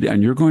succeed,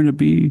 and you're going to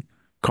be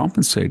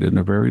compensated in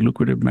a very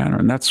lucrative manner.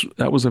 And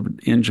that was an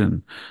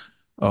engine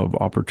of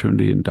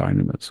opportunity and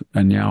dynamism.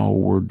 And now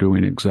we're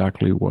doing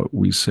exactly what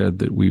we said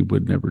that we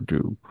would never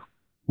do.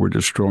 We're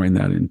destroying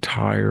that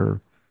entire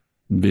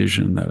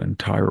vision, that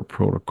entire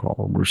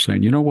protocol. We're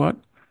saying, you know what?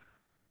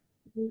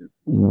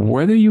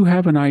 Whether you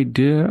have an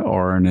idea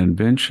or an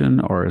invention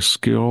or a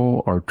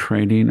skill or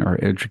training or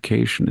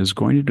education is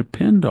going to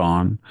depend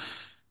on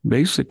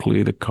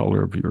basically the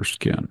color of your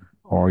skin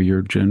or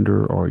your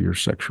gender or your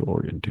sexual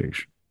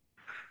orientation.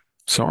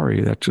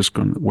 Sorry, that's just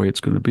the way it's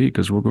going to be,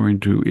 because we're going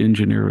to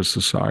engineer a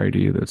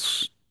society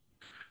that's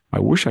I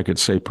wish I could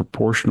say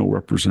proportional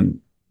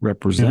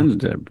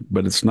representative,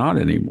 but it's not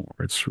anymore.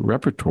 It's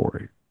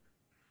repertory.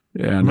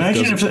 And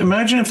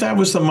Imagine if that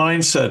was the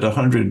mindset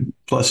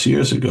 100+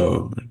 years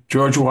ago.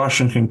 George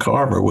Washington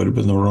Carver would have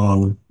been the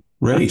wrong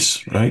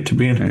race, right? To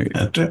be in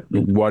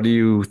what do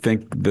you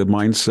think the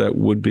mindset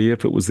would be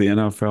if it was the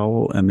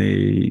NFL and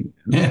the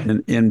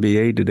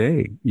NBA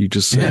today? You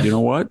just said, you know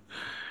what?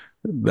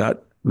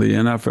 That the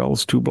NFL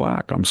is too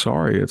black. I'm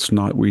sorry. It's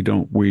not. We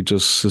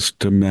just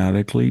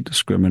systematically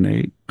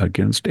discriminate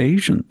against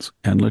Asians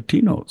and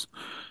Latinos.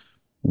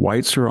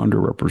 Whites are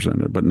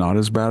underrepresented, but not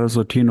as bad as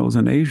Latinos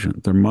and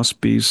Asians. There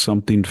must be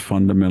something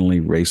fundamentally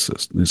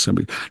racist. And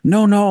somebody,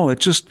 no,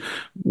 it's just,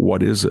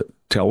 what is it?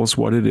 Tell us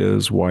what it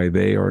is, why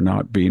they are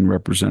not being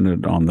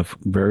represented on the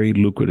very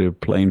lucrative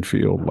playing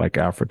field like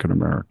African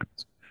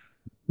Americans.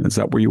 Is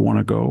that where you want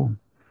to go?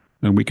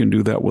 And we can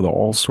do that with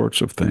all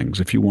sorts of things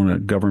if you want to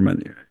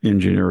government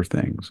engineer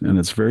things. And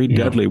it's very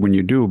deadly when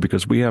you do,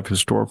 because we have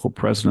historical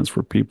precedents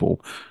for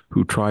people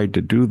who tried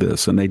to do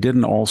this. And they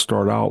didn't all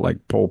start out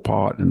like Pol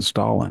Pot and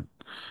Stalin.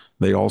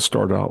 They all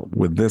start out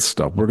with this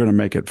stuff. We're going to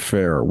make it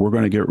fair. We're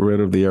going to get rid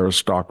of the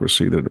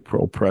aristocracy that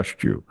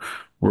oppressed you.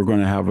 We're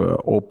going to have an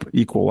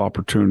equal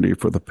opportunity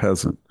for the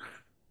peasant.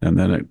 And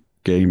then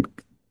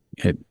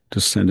it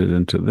descended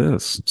into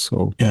this.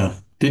 So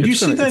Did you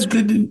see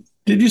that?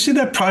 Did you see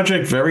that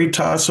Project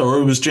Veritas, or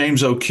it was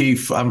James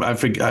O'Keefe? I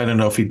don't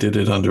know if he did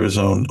it under his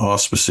own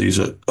auspices.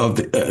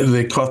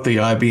 They caught the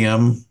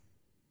IBM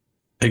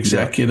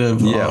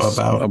executive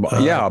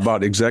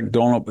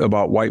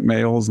about white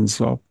males and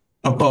stuff.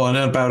 And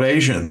about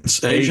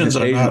Asians. Asians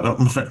are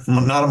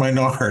not a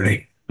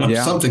minority.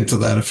 Something to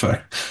that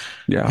effect.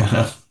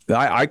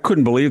 I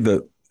couldn't believe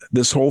that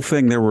this whole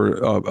thing. There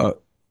were I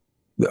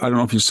don't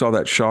know if you saw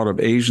that shot of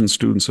Asian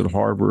students at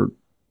Harvard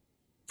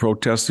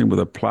protesting with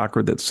a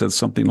placard that said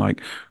something like,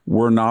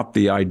 we're not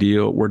the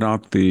ideal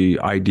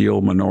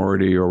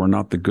minority, or we're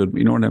not the good.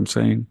 You know what I'm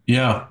saying?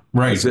 Yeah,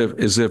 right.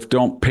 As if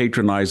don't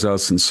patronize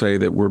us and say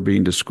that we're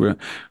being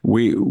discriminated.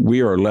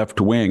 We are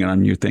left wing.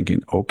 And you're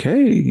thinking,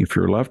 okay, if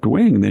you're left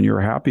wing, then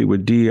you're happy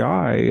with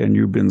DEI and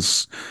you've been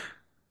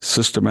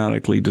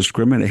systematically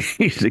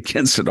discriminated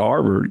against at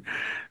Harvard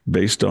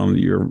based on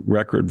your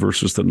record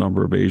versus the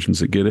number of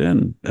Asians that get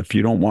in. If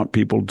you don't want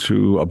people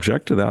to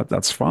object to that,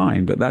 that's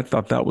fine. But I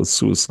thought that was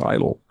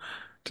suicidal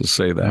to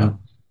say that.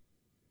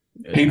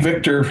 Hey,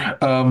 Victor,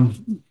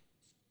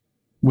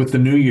 with the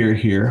new year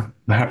here,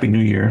 the Happy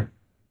New Year,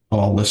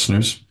 all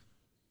listeners.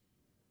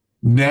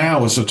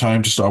 Now is the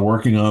time to start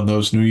working on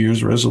those New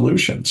Year's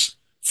resolutions.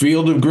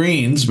 Field of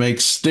Greens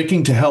makes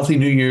sticking to healthy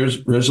New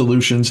Year's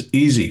resolutions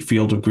easy.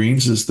 Field of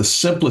Greens is the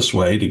simplest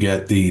way to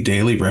get the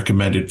daily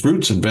recommended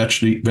fruits and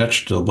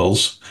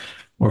vegetables,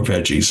 or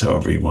veggies,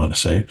 however you want to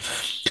say.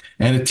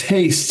 And it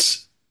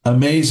tastes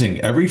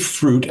amazing. Every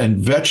fruit and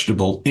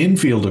vegetable in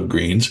Field of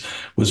Greens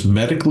was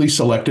medically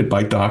selected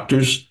by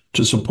doctors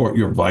to support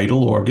your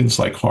vital organs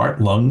like heart,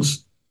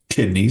 lungs,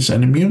 kidneys,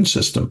 and immune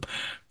system.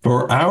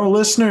 For our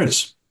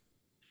listeners,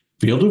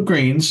 Field of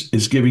Greens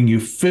is giving you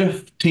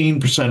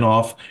 15%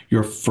 off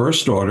your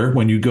first order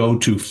when you go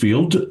to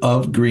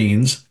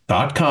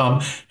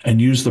fieldofgreens.com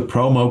and use the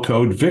promo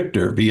code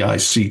VICTOR,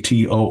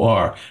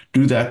 VICTOR.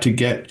 Do that to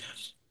get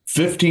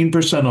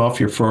 15% off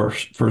your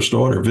first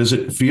order.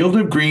 Visit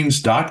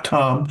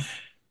fieldofgreens.com.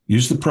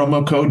 Use the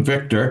promo code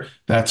VICTOR.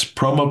 That's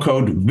promo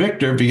code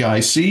VICTOR,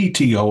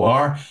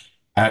 VICTOR,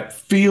 at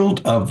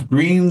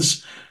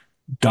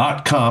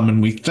fieldofgreens.com.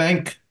 And we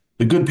thank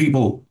the good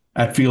people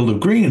at Field of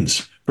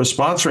Greens for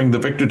sponsoring the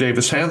Victor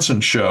Davis Hanson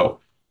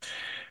Show.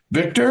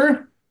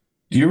 Victor,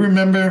 do you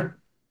remember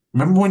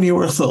when you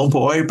were a little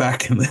boy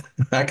back in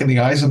the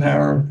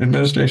Eisenhower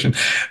administration?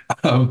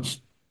 Yeah.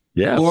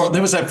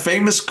 There was that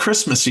famous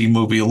Christmassy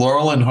movie,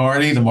 Laurel and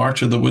Hardy, The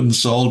March of the Wooden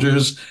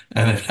Soldiers,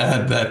 and it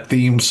had that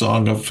theme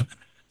song of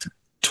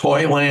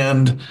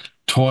Toyland,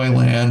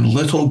 Toyland,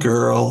 Little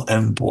Girl,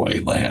 and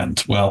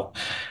Boyland. Well,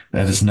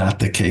 that is not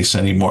the case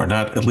anymore,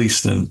 not at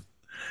least in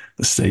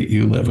the state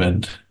you live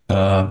in.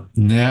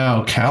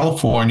 Now,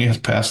 California has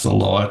passed a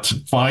law. It's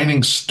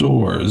fining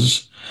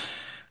stores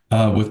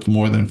with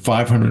more than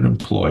 500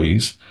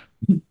 employees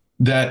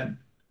that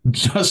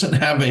doesn't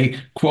have a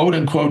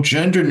quote-unquote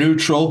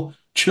gender-neutral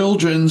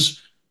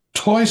children's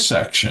toy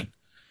section.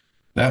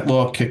 That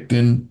law kicked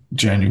in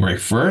January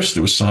 1st.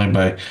 It was signed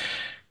by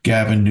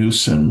Gavin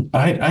Newsom.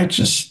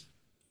 Is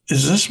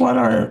this what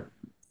our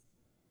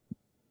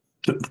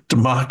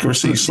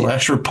democracy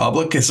 /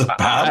 republic is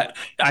about?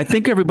 I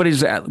think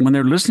everybody's, when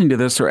they're listening to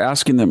this, they're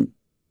asking them,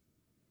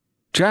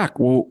 Jack,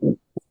 well,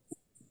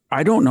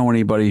 I don't know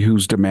anybody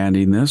who's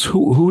demanding this.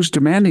 Who's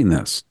demanding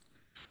this?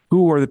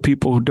 Who are the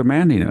people who are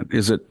demanding it?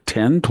 Is it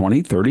 10,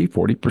 20, 30,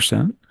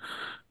 40%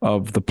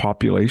 of the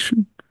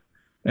population?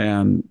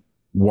 And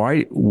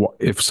why,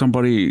 if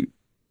somebody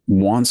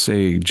wants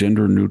a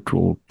gender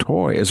neutral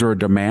toy, is there a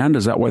demand?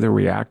 Is that why they're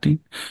reacting?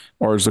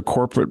 Or is the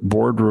corporate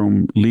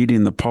boardroom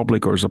leading the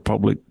public, or is the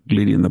public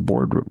leading the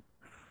boardroom?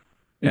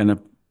 And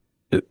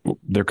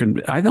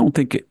I don't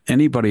think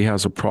anybody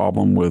has a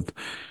problem with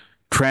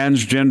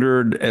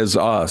transgendered as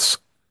us,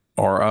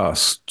 or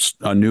us,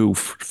 a new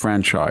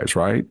franchise,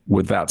 right?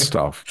 With that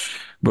stuff.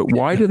 But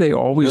why do they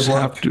always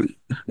have to,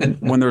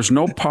 when there's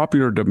no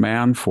popular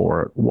demand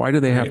for it, why do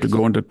they have to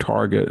go into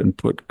Target and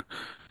put,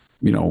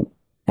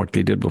 like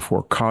they did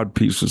before, cod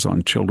pieces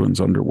on children's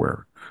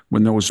underwear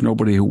when there was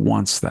nobody who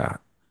wants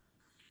that?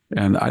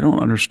 And I don't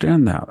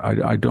understand that.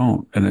 I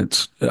don't.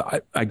 And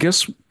I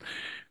guess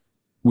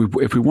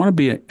if we want to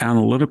be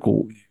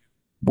analytical,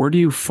 where do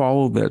you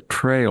follow that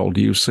trail?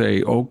 Do you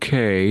say,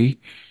 okay,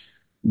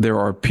 there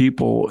are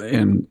people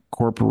in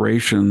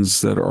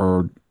corporations that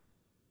are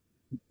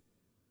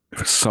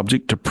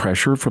subject to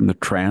pressure from the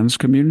trans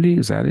community?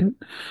 Is that it?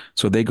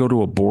 So they go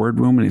to a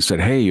boardroom and he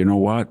said, hey, you know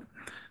what?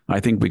 I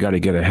think we got to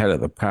get ahead of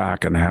the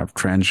pack and have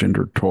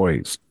transgender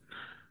toys.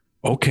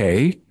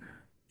 Okay.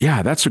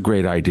 Yeah, that's a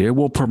great idea.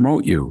 We'll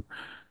promote you.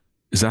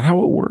 Is that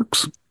how it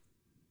works?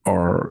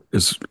 Or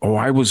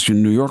I was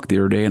in New York the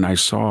other day and I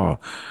saw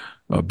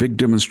a big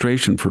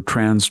demonstration for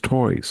trans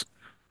toys.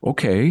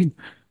 Okay.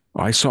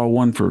 I saw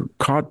one for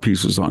cod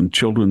pieces on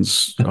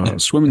children's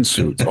swimming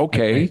suits.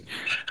 Okay.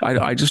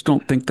 I just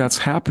don't think that's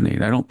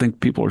happening. I don't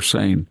think people are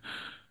saying,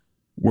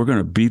 we're going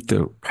to beat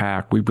the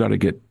pack. We've got to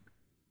get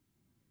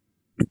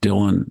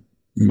Dylan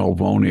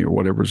Mulvaney or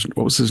what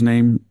was his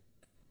name?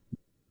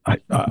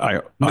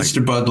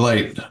 Mr. Bud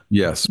Light.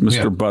 Yes,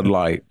 Mr. Bud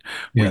Light.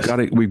 Yes.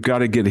 We've got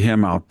to get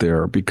him out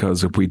there,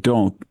 because if we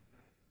don't,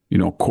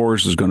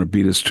 Coors is going to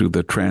beat us to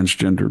the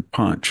transgendered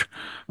punch.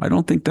 I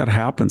don't think that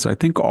happens. I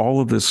think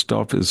all of this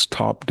stuff is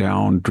top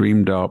down,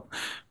 dreamed up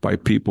by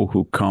people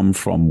who come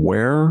from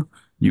where?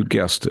 You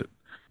guessed it,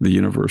 the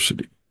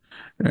university.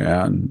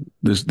 And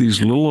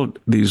these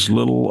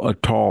little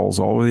atolls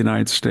all over the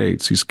United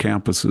States, these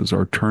campuses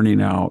are turning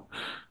out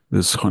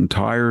this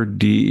entire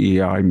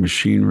DEI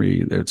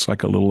machinery. It's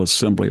like a little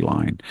assembly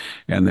line,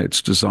 and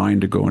it's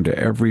designed to go into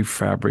every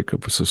fabric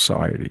of a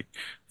society,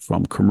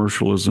 from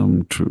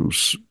commercialism to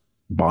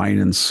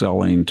buying and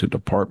selling, to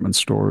department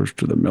stores,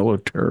 to the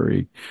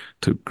military,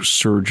 to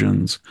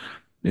surgeons.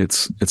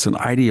 It's an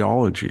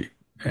ideology,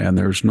 and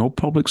there's no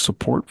public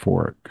support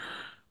for it.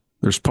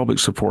 There's public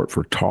support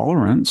for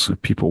tolerance.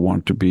 If people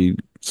want to be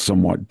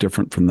somewhat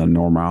different from the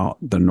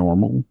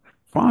normal,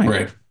 fine.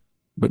 Right.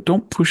 But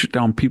don't push it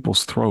down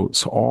people's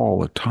throats all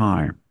the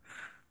time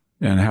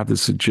and have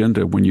this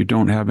agenda when you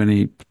don't have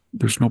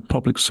there's no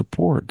public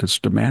support that's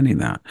demanding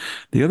that.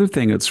 The other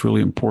thing that's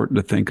really important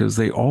to think is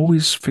they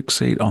always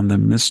fixate on the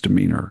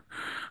misdemeanor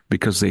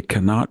because they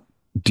cannot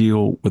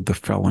deal with the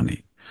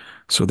felony.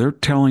 So they're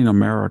telling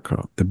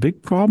America, the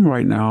big problem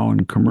right now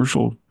in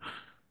commercial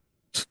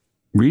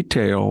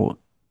retail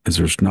is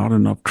there's not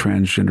enough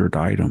transgendered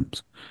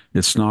items.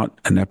 It's not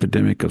an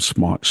epidemic of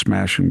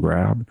smash and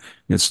grab.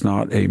 It's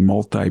not a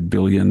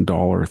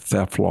multi-billion-dollar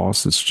theft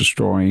loss that's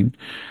destroying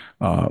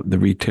the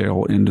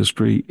retail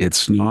industry.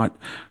 It's not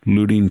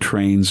looting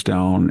trains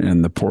down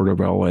in the port of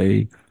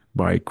LA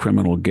by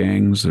criminal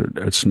gangs.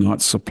 It's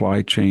not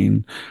supply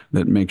chain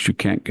that makes you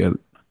can't get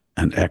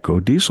an Echo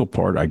diesel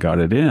part. I got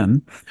it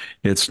in.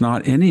 It's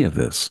not any of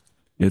this.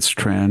 It's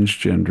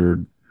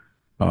transgendered,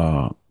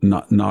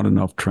 not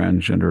enough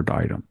transgendered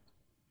item.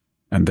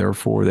 And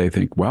therefore they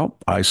think, well,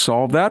 I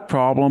solved that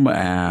problem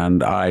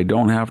and I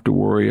don't have to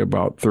worry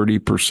about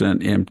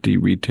 30% empty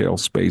retail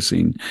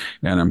spacing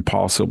and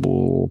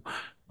impossible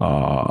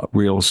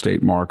real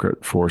estate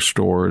market for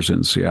stores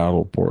in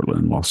Seattle,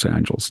 Portland, Los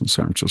Angeles, and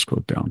San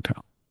Francisco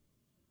downtown.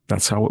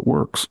 That's how it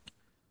works.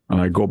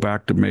 And I go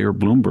back to Mayor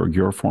Bloomberg,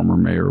 your former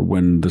mayor,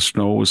 when the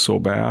snow was so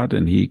bad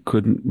and he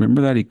couldn't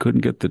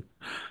get the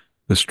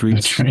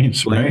streets,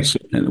 right?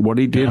 And what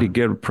he did, he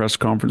gave a press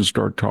conference and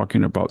started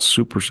talking about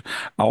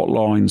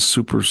outlawing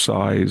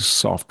supersized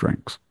soft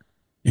drinks.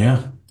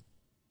 Yeah.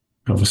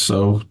 It was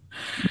so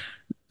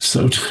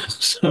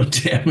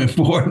damn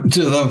important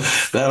to them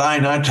that I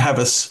not have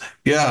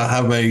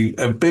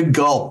a big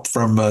gulp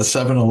from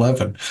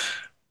 7-Eleven.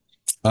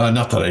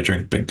 Not that I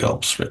drink big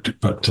gulps,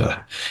 but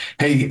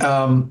hey,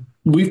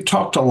 we've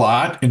talked a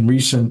lot in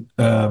recent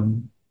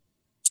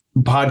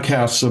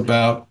podcasts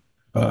about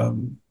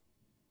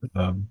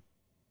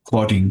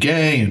Claudine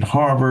Gay and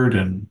Harvard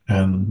and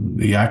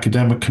the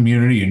academic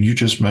community, and you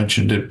just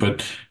mentioned it,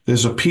 but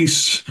there's a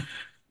piece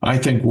I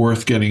think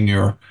worth getting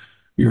your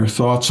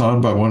thoughts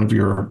on by one of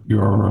your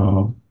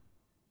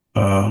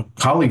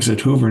colleagues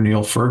at Hoover,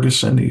 Neil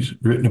Ferguson. He's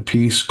written a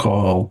piece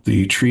called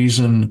 "The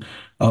Treason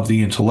of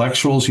the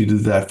Intellectuals." He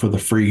did that for the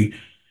Free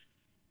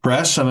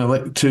Press, and I'd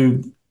like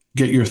to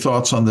get your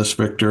thoughts on this,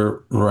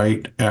 Victor,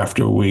 right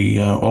after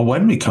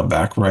when we come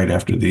back, right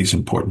after these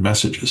important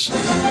messages.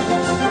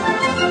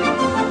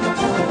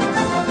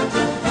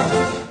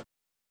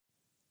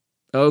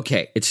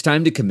 Okay, it's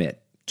time to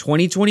commit.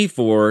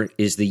 2024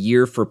 is the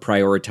year for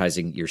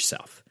prioritizing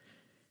yourself.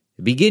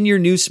 Begin your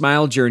new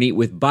smile journey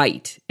with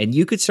Byte, and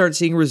you could start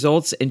seeing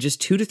results in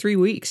just 2 to 3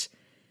 weeks.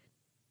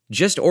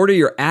 Just order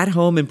your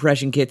at-home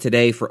impression kit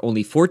today for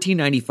only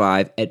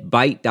 $14.95 at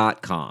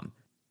Byte.com.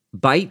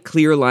 Byte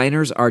clear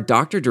liners are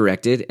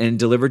doctor-directed and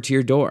delivered to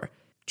your door.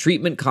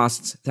 Treatment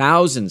costs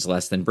thousands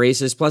less than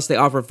braces, plus they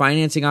offer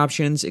financing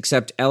options,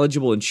 accept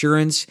eligible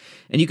insurance,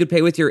 and you could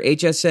pay with your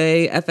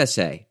HSA,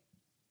 FSA.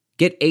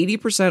 Get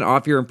 80%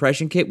 off your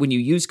impression kit when you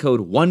use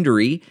code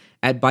WONDERY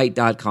at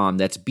Byte.com.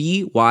 That's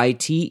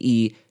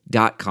BYTE.com.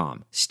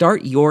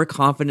 Start your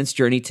confidence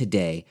journey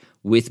today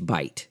with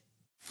Byte.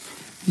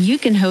 You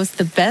can host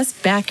the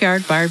best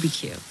backyard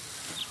barbecue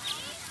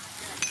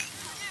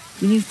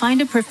when you find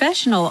a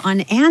professional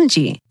on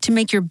Angie to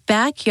make your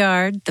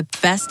backyard the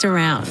best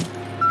around.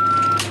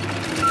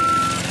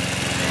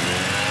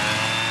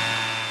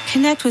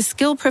 Connect with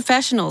skilled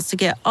professionals to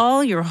get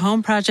all your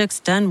home projects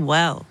done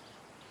well.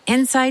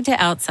 Inside to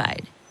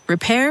outside,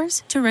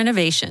 repairs to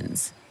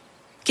renovations.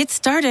 Get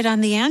started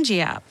on the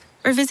Angie app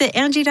or visit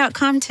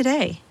Angie.com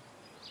today.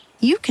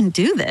 You can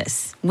do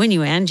this when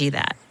you Angie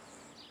that.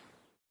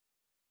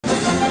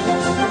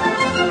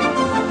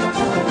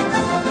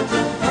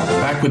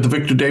 Back with the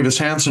Victor Davis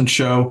Hanson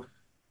Show.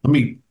 Let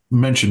me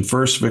mention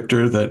first,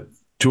 Victor, that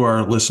to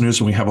our listeners,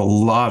 and we have a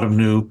lot of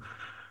new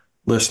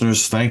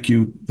listeners. Thank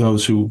you,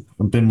 those who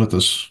have been with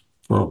us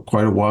for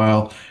quite a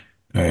while.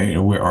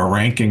 Our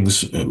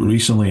rankings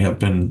recently have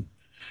been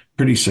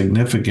pretty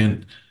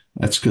significant.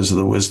 That's because of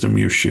the wisdom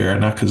you share,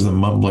 not because of the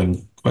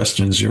mumbling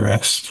questions you're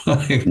asked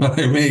by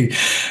me.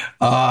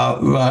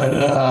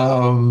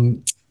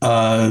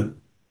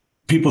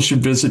 People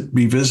should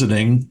be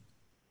visiting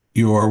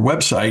your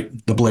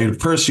website, The Blade of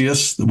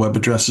Perseus. The web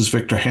address is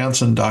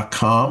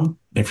victorhanson.com.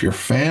 If you're a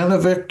fan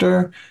of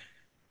Victor,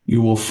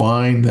 you will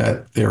find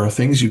that there are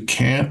things you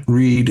can't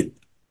read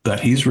that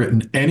he's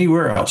written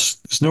anywhere else.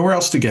 There's nowhere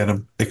else to get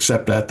them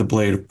except at The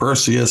Blade of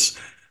Perseus.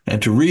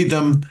 And to read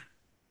them,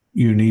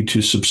 you need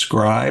to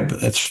subscribe.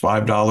 That's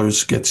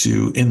 $5 gets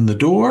you in the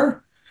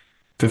door,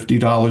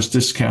 $50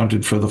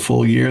 discounted for the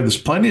full year. There's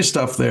plenty of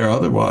stuff there.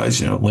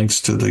 Otherwise, links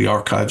to the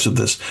archives of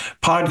this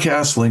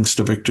podcast, links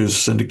to Victor's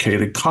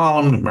syndicated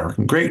column,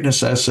 American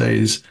Greatness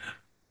essays,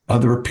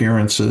 other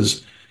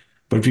appearances.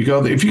 But if you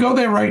go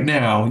there right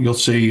now, you'll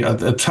see at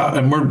the top,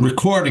 and we're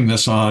recording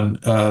this on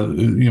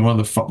one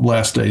of the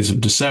last days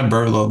of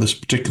December, although this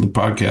particular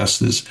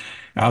podcast is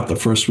out the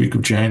first week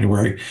of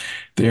January.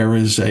 There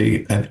is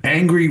an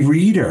angry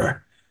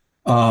reader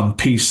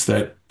piece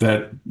that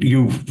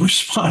you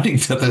responding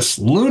to this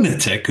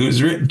lunatic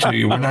who's written to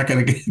you. We're not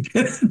going to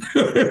get into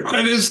it,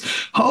 but it's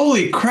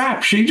holy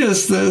crap. She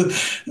just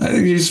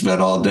you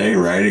spent all day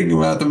writing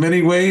about the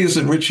many ways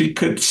in which he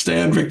could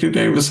stand Victor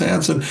Davis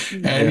Hanson,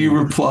 and you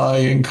reply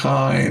in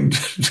kind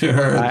to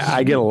her.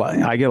 I get a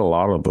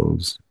lot of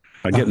those.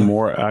 I get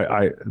more.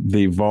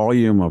 The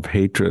volume of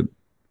hatred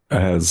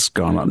has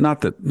gone up.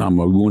 Not that I'm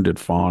a wounded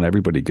fawn.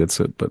 Everybody gets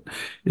it, but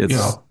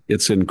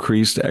it's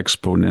increased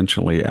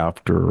exponentially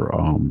after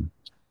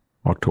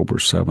October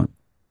 7th.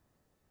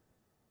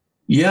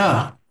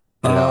 Yeah.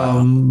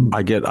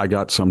 I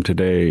got some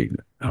today.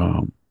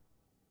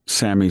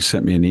 Sammy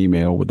sent me an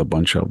email with a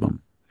bunch of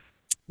them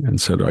and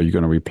said, "Are you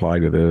going to reply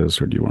to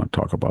this, or do you want to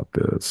talk about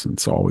this?" And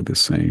it's always the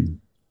same.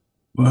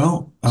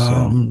 Well,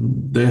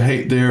 the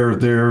hate,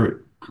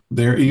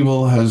 their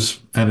evil has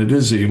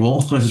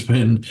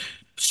been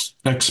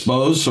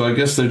exposed. So I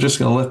guess they're just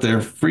going to let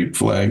their freak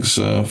flags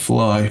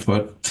fly.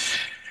 But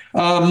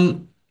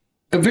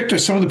Victor,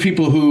 some of the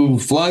people who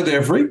fly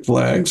their freak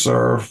flags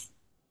are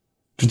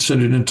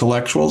considered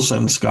intellectuals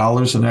and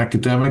scholars and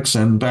academics.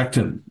 And back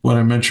to what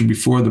I mentioned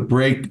before the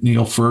break,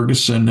 Neil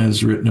Ferguson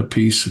has written a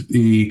piece,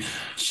 The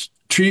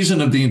Treason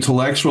of the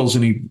Intellectuals,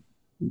 and he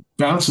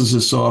bounces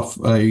this off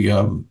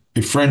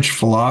a French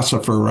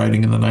philosopher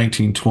writing in the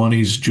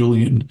 1920s,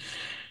 Julien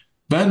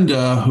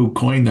Benda, who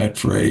coined that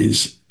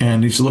phrase.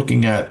 And he's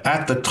looking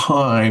at the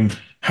time,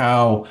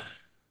 how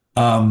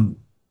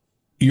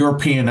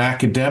European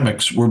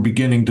academics were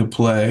beginning to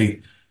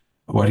play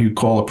what you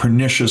call a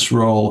pernicious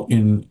role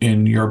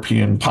in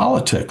European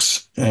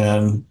politics,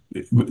 and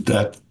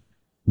that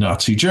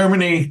Nazi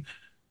Germany,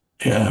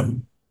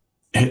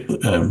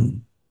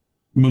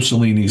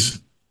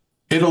 Mussolini's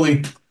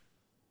Italy.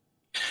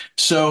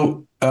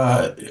 So,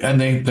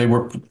 and they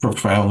were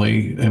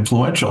profoundly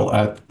influential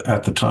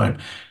at the time.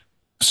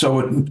 So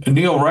what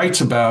Neil writes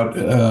about,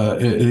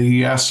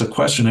 he asks a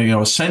question,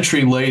 a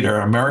century later,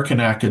 American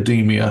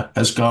academia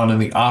has gone in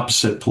the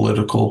opposite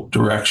political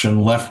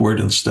direction, leftward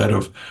instead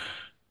of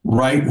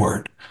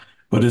rightward,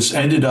 but has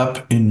ended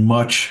up in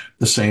much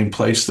the same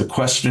place. The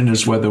question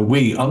is whether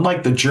we,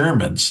 unlike the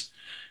Germans,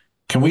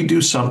 can we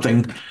do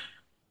something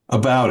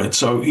about it?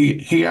 So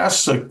he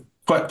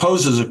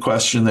poses a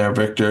question there,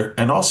 Victor.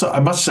 And also,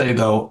 I must say,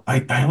 though,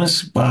 I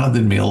was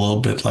bothered me a little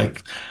bit,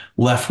 like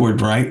leftward,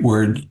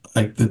 rightward,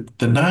 like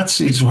the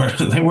Nazis were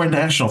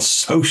national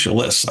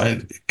socialists.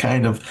 I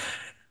kind of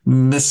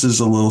misses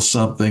a little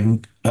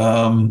something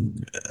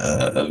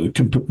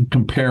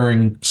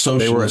comparing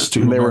socialists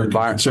to American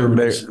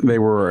conservatives. They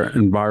were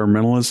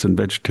environmentalists and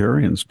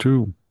vegetarians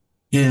too.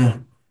 Yeah.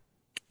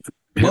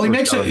 Well, he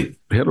makes it.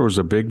 Hitler was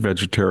a big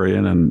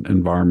vegetarian and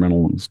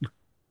environmentalist.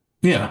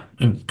 Yeah,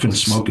 and couldn't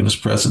smoke in his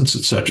presence,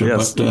 etc.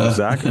 Yes,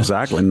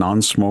 exactly.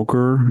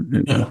 Non-smoker,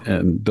 yeah.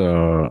 and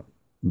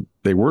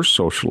they were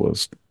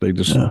socialist. They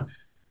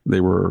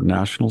were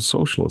national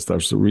socialists.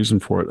 That's the reason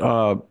for it.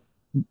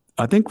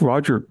 I think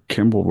Roger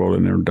Kimball wrote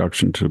an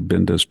introduction to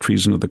Binda's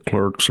Treason of the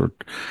Clerks or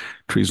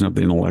Treason of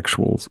the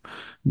Intellectuals,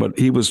 but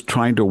he was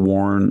trying to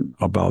warn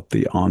about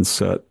the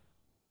onset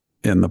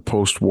in the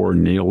post-war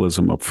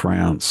nihilism of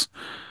France. I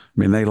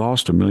mean, they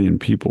lost 1 million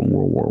people in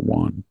World War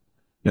One,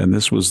 and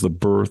this was the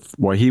birth.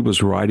 While he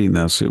was writing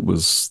this, it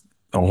was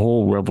a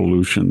whole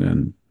revolution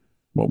in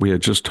what we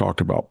had just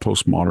talked about: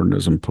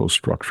 postmodernism,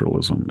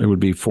 post-structuralism. It would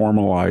be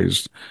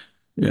formalized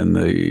in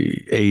the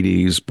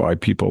 80s by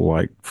people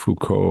like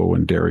Foucault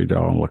and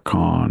Derrida and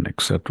Lacan,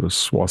 etc.,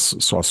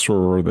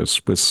 Saussure, the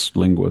Swiss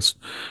linguist,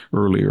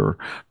 earlier.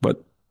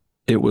 But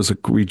it was a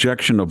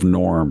rejection of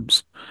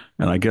norms.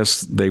 And I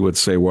guess they would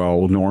say,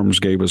 well, norms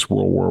gave us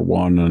World War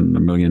One and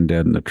 1 million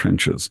dead in the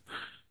trenches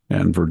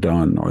and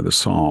Verdun or the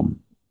Somme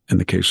in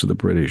the case of the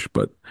British.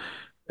 But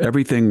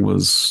everything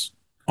was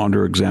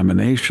under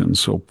examination.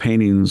 So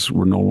paintings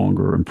were no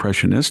longer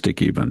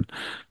impressionistic even.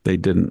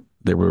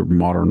 They were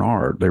modern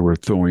art. They were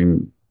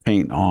throwing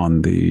paint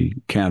on the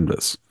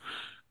canvas.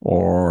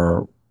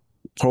 Or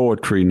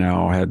poetry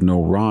now had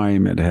no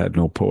rhyme. It had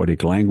no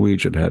poetic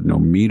language. It had no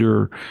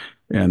meter.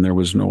 And there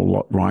was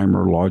no rhyme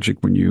or logic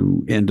when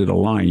you ended a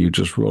line. You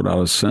just wrote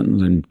out a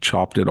sentence and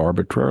chopped it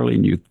arbitrarily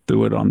and you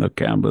threw it on the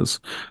canvas.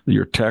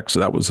 Your text,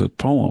 that was a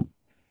poem.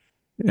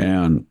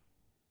 And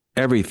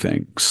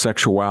everything,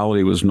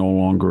 sexuality was no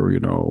longer,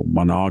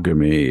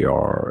 monogamy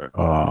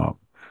or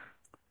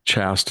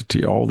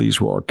chastity. All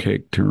these were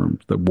archaic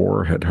terms. The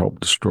war had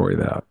helped destroy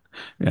that,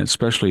 and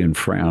especially in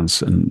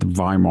France and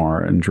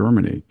Weimar and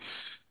Germany.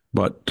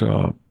 But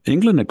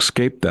England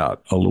escaped that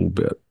a little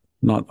bit.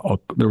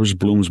 There was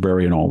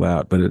Bloomsbury and all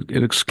that, but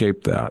it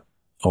escaped that,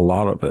 a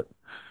lot of it.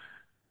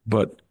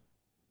 But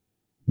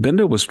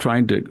Binda was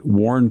trying to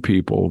warn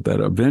people that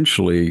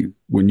eventually,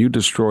 when you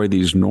destroy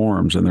these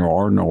norms, and there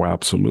are no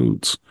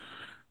absolutes,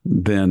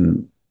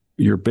 then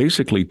you're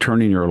basically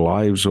turning your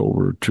lives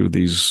over to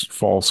these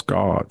false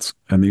gods,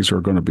 and these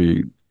are going to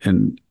be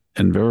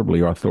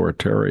invariably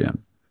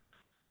authoritarian.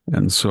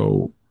 And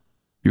so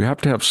you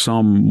have to have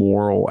some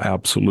moral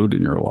absolute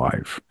in your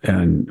life.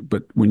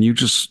 But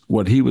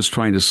what he was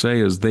trying to say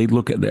is they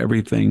look at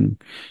everything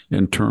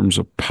in terms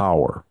of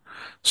power.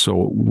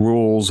 So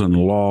rules and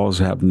laws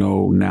have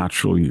no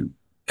natural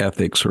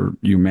ethics or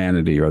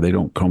humanity, or they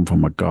don't come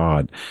from a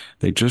god.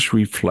 They just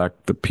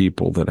reflect the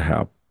people that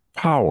have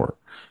power.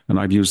 And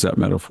I've used that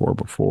metaphor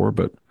before,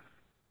 but,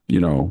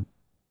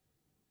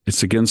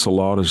 it's against the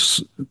law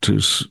to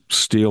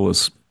steal a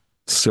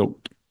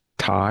silk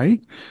tie,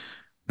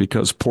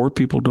 because poor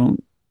people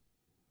don't,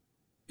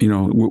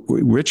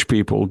 rich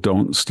people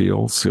don't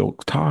steal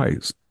silk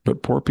ties,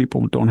 but poor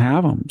people don't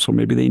have them. So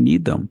maybe they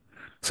need them.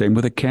 Same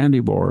with a candy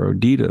bar or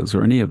Adidas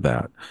or any of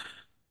that.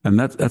 And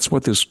that's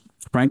what this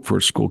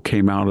Frankfurt School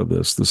came out of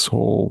this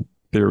whole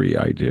theory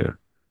idea.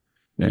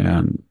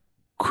 And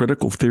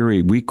critical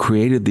theory, we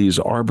created these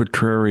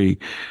arbitrary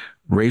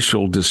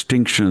racial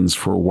distinctions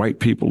for white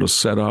people to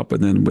set up,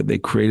 and then they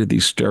created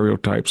these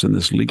stereotypes in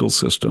this legal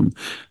system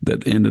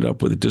that ended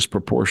up with a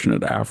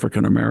disproportionate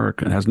African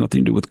American. It has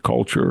nothing to do with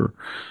culture,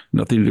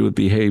 nothing to do with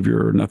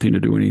behavior, nothing to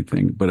do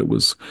anything, but it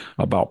was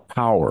about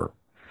power.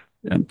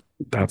 And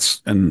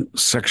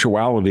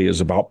sexuality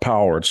is about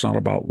power. It's not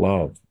about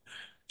love,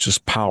 it's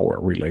just power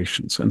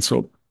relations. And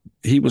so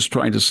he was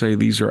trying to say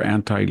these are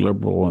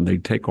anti-liberal, and they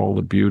take all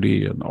the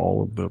beauty and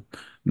all of the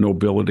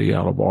nobility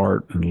out of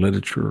art and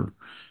literature,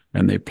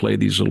 and they play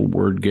these little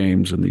word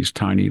games in these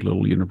tiny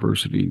little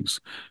universities,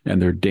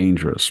 and they're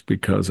dangerous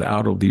because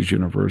out of these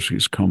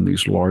universities come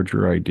these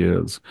larger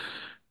ideas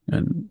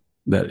and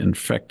that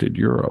infected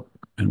Europe.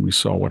 And we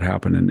saw what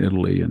happened in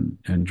Italy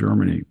and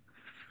Germany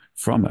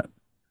from it.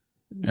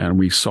 And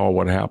we saw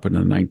what happened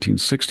in the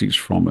 1960s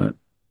from it.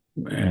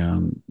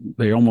 And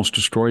they almost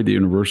destroyed the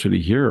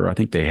university here. I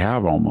think they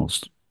have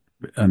almost.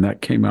 And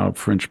that came out of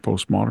French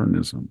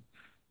postmodernism.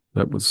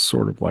 That was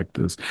sort of like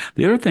this.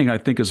 The other thing I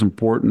think is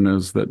important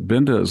is that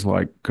Binda is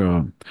like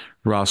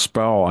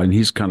Raspail, and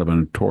he's kind of a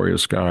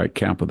notorious guy,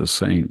 Camp of the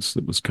Saints.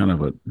 It was kind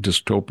of a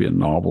dystopian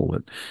novel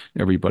that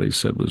everybody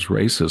said was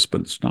racist,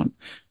 but it's not.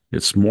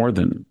 It's more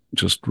than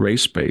just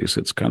race-based.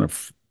 It's kind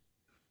of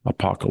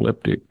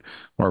apocalyptic.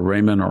 Or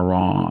Raymond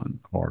Aron,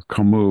 or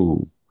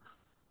Camus,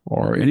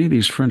 or any of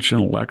these French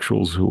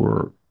intellectuals who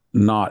are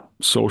not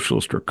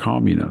socialist or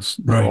communist.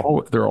 Right.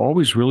 They're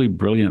always really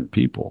brilliant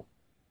people.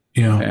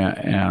 Yeah.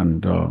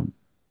 And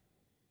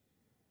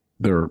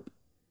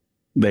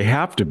they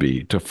have to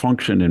be to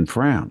function in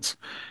France.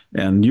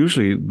 And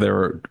usually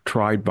they're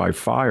tried by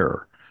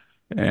fire,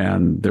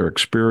 and their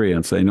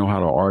experience, they know how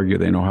to argue,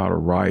 they know how to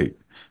write.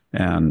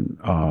 And,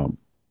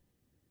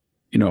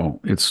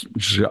 it's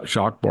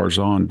Jacques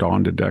Barzun,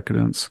 Dawn to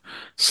Decadence.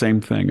 Same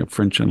thing, a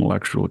French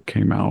intellectual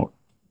came out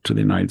to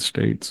the United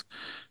States.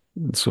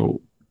 And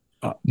so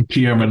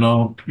Pierre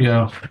Manot,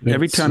 yeah.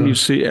 Every time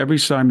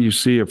you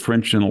see a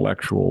French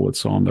intellectual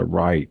that's on the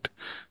right,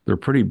 they're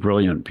pretty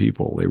brilliant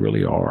people. They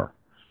really are.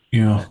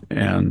 Yeah.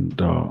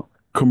 And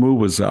Camus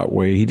was that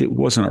way.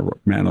 Wasn't a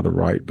man of the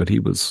right, but he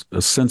was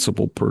a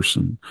sensible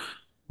person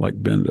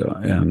like Benda.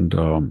 And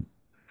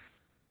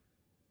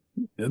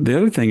the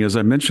other thing is,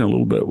 I mentioned a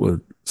little bit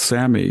with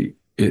Sammy,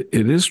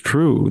 it is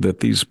true that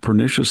these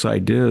pernicious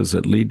ideas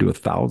that lead to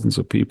thousands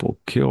of people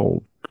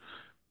killed,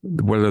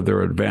 whether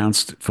they're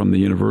advanced from the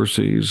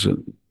universities,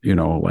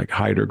 like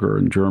Heidegger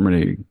in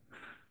Germany,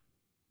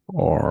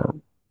 or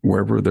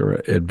wherever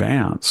they're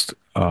advanced.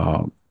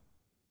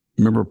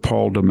 Remember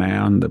Paul de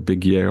Man, the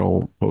big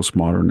Yale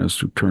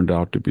postmodernist who turned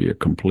out to be a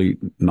complete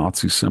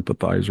Nazi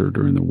sympathizer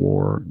during the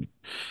war.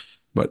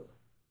 But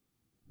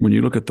when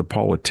you look at the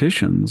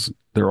politicians,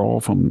 they're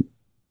all from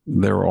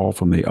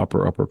the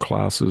upper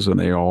classes, and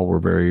they all were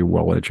very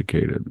well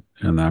educated.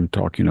 And I'm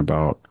talking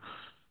about,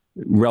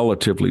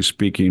 relatively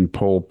speaking,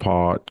 Pol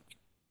Pot,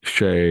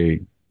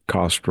 Che,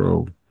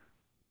 Castro,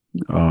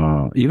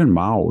 even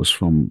Mao was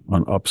from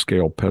an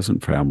upscale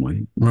peasant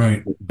family,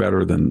 right?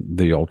 Better than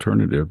the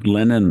alternative.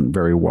 Lenin,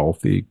 very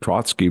wealthy.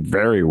 Trotsky,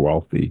 very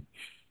wealthy.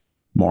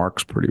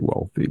 Marx, pretty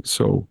wealthy.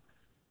 So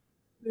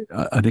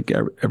I think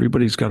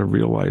everybody's got to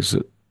realize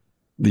that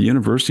the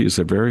university is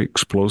a very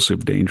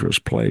explosive, dangerous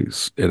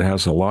place. It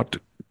has a lot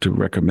to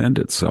recommend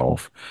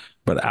itself,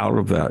 but out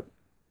of that,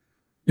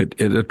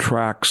 it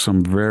attracts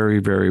some very,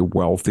 very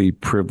wealthy,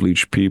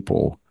 privileged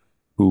people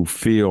who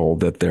feel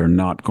that they're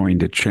not going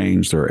to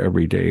change their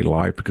everyday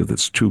life because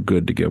it's too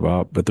good to give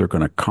up, but they're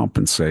going to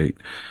compensate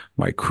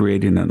by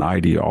creating an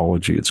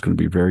ideology. It's going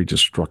to be very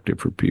destructive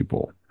for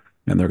people.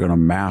 And they're going to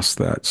mask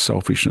that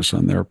selfishness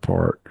on their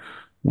part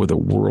with a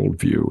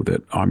worldview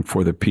that I'm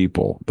for the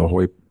people, for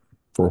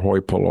hoi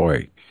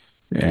polloi,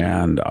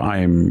 and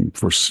I'm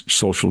for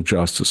social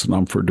justice, and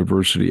I'm for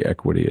diversity,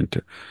 equity.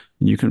 And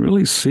you can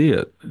really see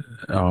it.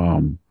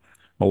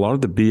 A lot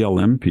of the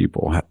BLM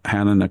people,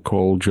 Hannah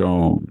Nicole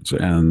Jones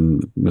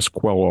and Miss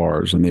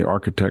Quellars and the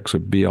architects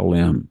of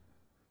BLM,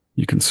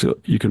 you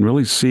can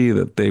really see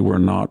that they were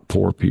not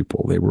poor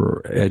people. They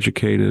were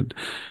educated,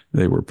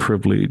 they were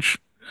privileged,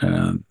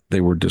 and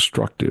they were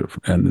destructive.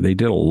 And they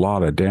did a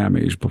lot of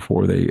damage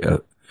before they,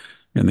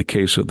 in the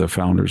case of the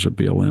founders of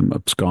BLM,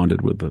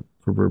 absconded with the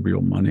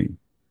proverbial money.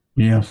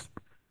 Yeah.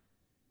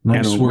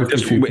 Nice work.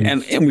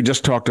 And we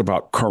just talked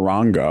about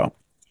Karanga.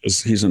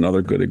 He's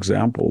another good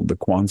example, the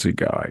Kwanzaa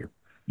guy.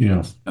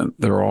 Yeah. And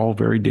they're all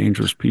very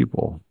dangerous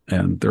people,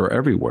 and they're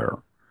everywhere.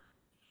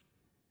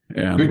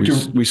 And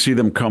Victor, we see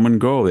them come and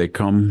go. They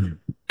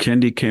come.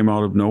 Kendi came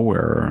out of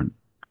nowhere, and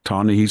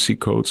Ta-Nehisi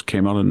Coates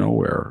came out of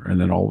nowhere,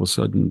 and then all of a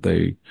sudden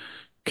they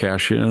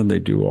cash in. They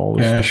do all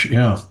this cash.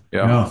 Stuff.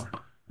 Yeah.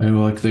 And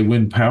like they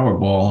win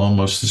Powerball,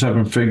 almost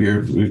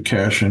 7-figure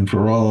cash in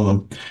for all of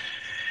them.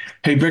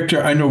 Hey,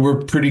 Victor, I know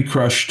we're pretty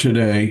crushed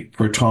today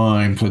for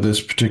time for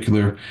this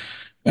particular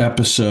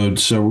episode,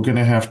 so we're going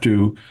to have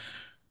to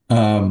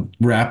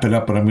wrap it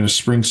up, but I'm going to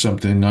spring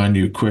something on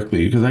you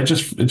quickly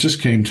because it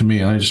just came to me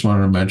and I just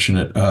wanted to mention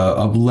it.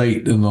 Of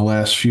late, in the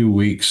last few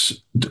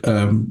weeks,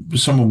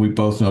 someone we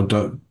both know,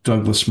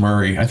 Douglas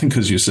Murray, I think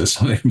because you said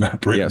something about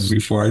Britain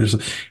before,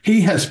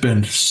 he has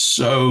been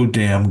so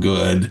damn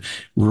good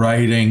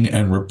writing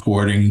and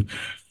reporting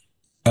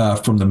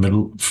from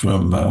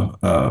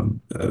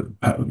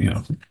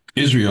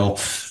Israel,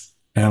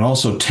 and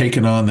also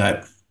taken on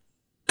that.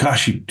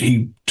 Gosh,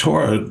 he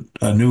tore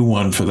a new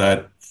one for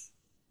that.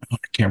 I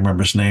can't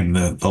remember his name.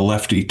 The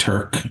lefty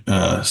Turk,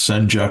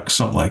 Senjuk,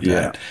 something like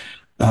that.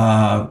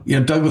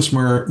 Douglas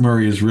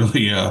Murray is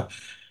really a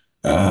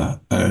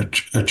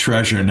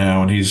treasure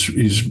now, and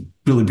he's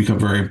really become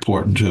very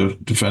important to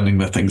defending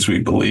the things we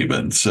believe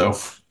in. So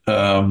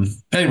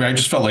anyway, I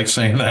just felt like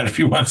saying that. If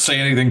you want to say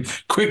anything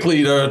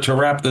quickly to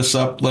wrap this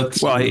up,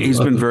 he's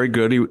been very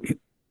good.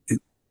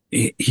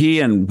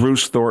 He and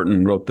Bruce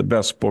Thornton wrote the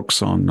best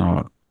books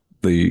on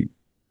the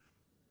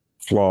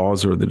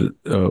flaws or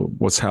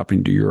what's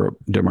happening to Europe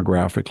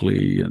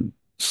demographically and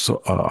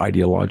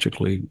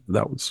ideologically.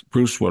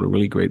 Bruce wrote a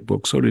really great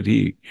book. So did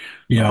he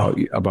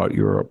about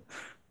Europe.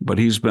 But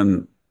he's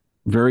been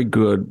very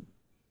good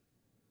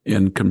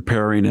in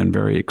comparing in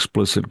very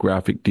explicit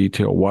graphic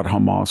detail what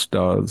Hamas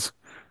does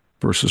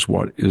versus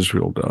what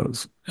Israel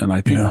does. And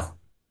I think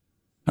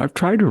I've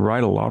tried to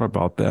write a lot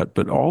about that,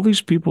 but all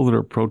these people that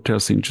are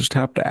protesting just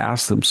have to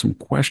ask them some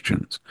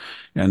questions.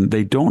 And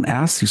they don't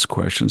ask these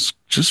questions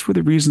just for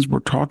the reasons we're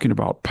talking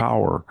about: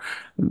 power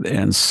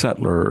and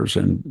settlers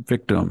and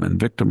victim and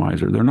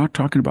victimizer. They're not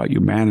talking about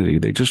humanity.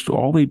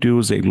 All they do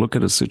is they look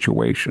at a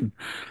situation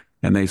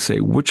and they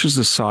say, which is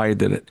the side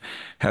that it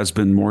has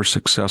been more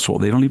successful?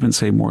 They don't even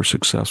say more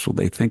successful.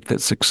 They think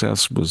that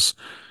success was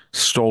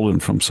stolen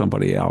from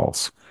somebody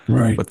else.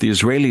 Right. But the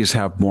Israelis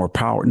have more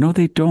power. No,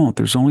 they don't.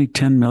 There's only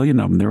 10 million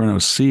of them. They're in a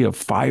sea of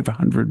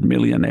 500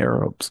 million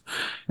Arabs.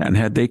 And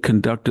had they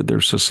conducted their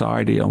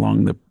society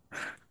along the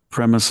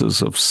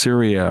premises of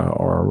Syria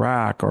or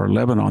Iraq or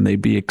Lebanon,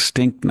 they'd be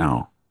extinct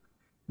now.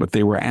 But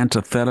they were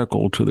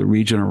antithetical to the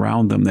region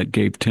around them that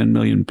gave 10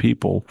 million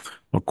people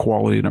a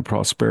quality and a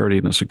prosperity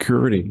and a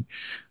security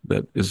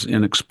that is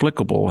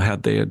inexplicable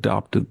had they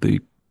adopted the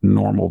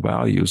normal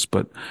values.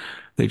 But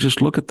they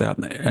just look at that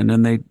and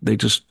then they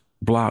just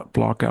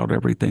block out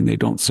everything. They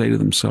don't say to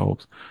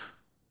themselves,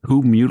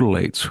 who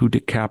mutilates, who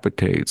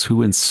decapitates, who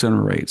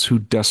incinerates, who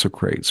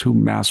desecrates, who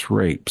mass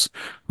rapes,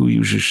 who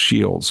uses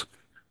shields,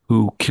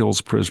 who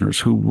kills prisoners,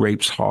 who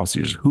rapes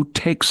hostages, who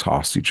takes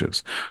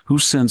hostages, who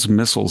sends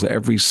missiles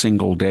every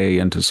single day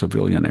into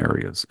civilian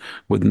areas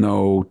with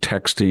no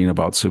texting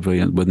about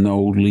civilians, with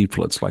no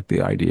leaflets like the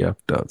IDF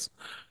does.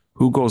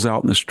 Who goes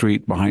out in the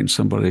street behind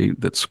somebody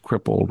that's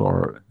crippled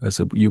or as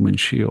a human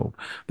shield?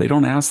 They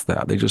don't ask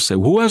that. They just say,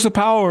 who has the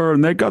power?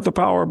 And they got the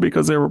power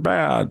because they were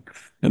bad.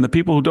 And the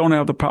people who don't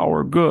have the power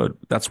are good.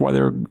 That's why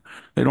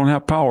they don't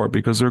have power,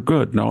 because they're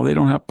good. No, they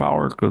don't have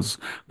power because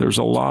there's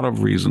a lot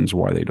of reasons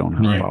why they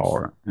don't have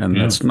power. And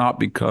that's not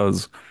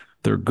because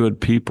they're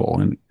good people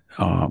in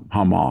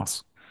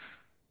Hamas.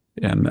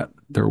 And that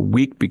they're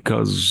weak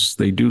because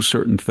they do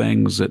certain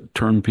things that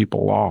turn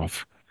people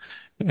off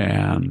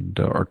and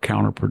are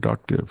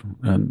counterproductive.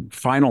 And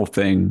final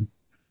thing,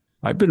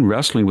 I've been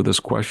wrestling with this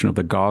question of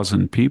the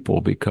Gazan people,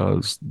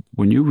 because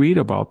when you read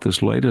about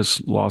this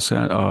latest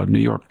New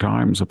York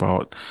Times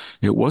about,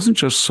 it wasn't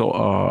just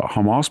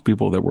Hamas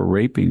people that were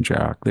raping,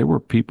 Jack. They were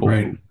people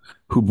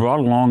who brought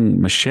along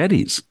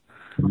machetes.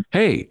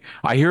 Hey,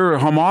 I hear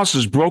Hamas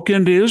has broke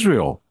into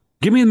Israel.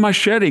 Give me the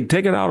machete,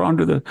 take it out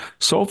under the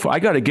sofa. I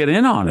got to get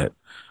in on it.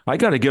 I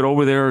got to get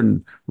over there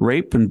and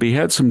rape and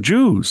behead some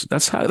Jews.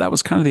 That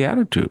was kind of the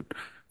attitude.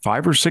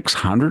 500 or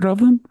 600 of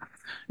them.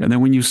 And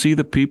then when you see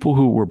the people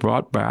who were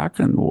brought back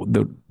and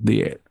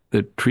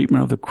the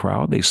treatment of the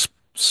crowd, they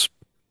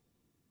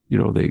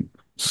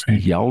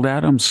yelled at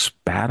them,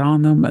 spat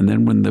on them, and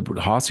then when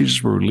the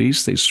hostages were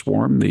released, they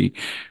swarmed the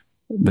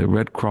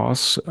Red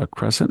Cross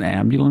Crescent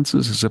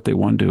ambulances as if they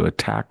wanted to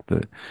attack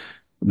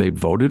They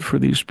voted for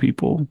these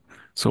people,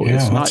 so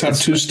let's have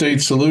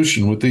two-state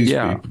solution with these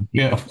people.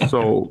 Yeah.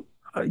 So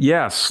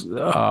yes,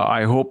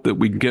 I hope that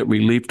we can get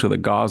relief to the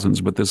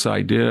Gazans, but this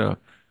idea.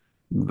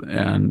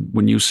 And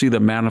when you see the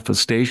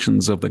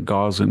manifestations of the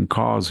Gazan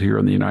cause here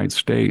in the United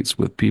States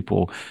with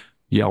people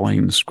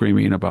yelling,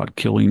 screaming about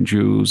killing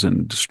Jews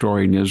and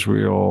destroying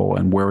Israel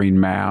and wearing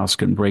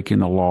masks and breaking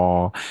the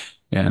law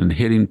and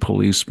hitting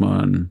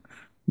policemen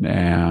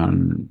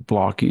and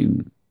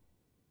blocking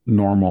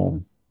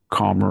normal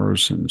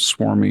commerce and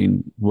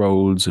swarming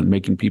roads and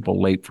making people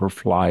late for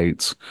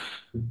flights,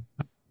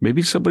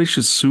 maybe somebody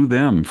should sue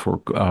them for,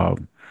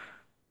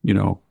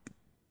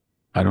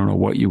 I don't know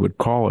what you would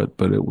call it,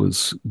 but it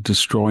was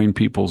destroying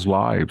people's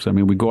lives. I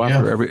mean, we go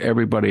after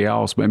everybody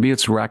else. Maybe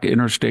it's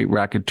interstate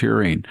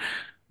racketeering.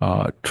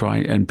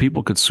 And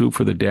people could sue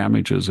for the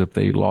damages if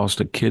they lost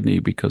a kidney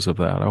because of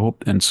that. I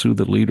hope, and sue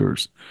the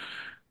leaders.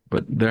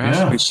 But there has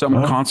to be some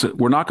concept.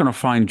 We're not going to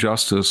find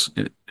justice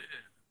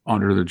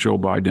under the Joe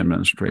Biden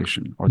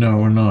administration. No,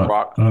 we're not.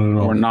 Not at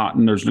all. We're not,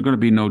 and there's going to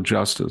be no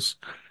justice,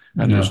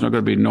 and there's not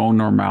going to be no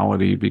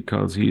normality,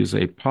 because he is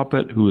a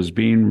puppet who is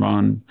being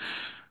run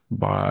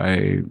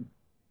by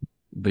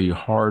the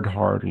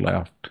hard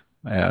left.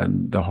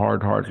 And the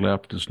hard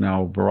left is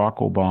now Barack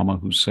Obama,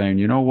 who's saying,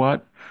 you know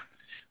what?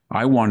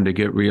 I wanted to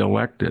get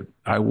reelected.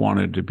 I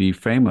wanted to be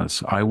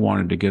famous. I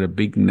wanted to get a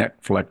big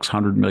Netflix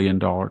 $100 million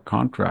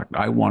contract.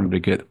 I wanted to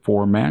get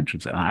 4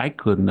 mansions. And I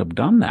couldn't have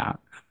done that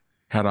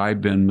had I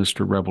been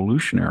Mr.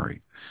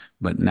 Revolutionary.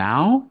 But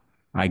now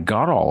I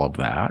got all of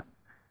that.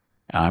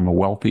 I'm a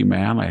wealthy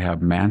man. I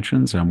have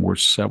mansions. I'm worth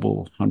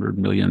several $100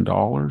 million.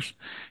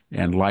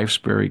 And life's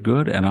very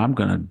good, and I'm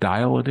going to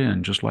dial it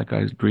in, just like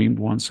I dreamed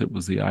once it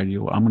was the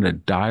ideal. I'm going to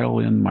dial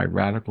in my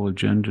radical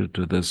agenda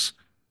to this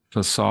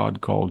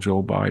facade called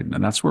Joe Biden,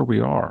 and that's where we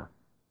are.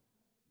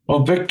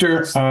 Well,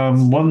 Victor,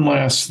 one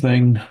last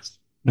thing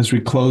as we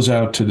close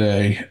out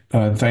today.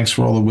 Thanks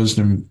for all the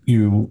wisdom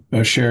you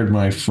shared,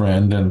 my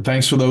friend, and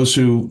thanks for those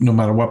who, no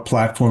matter what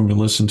platform you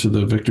listen to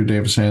the Victor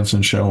Davis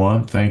Hanson Show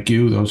on, thank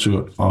you. Those who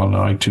are on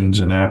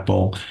iTunes and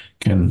Apple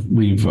can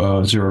leave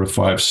 0 to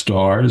 5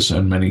 stars,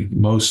 and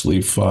most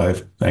leave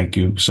 5. Thank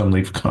you. Some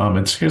leave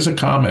comments. Here's a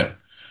comment.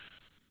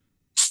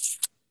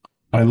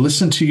 I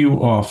listen to you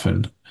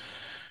often.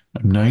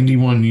 I'm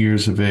 91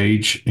 years of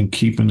age and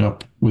keeping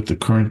up with the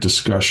current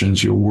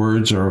discussions. Your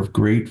words are of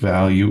great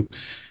value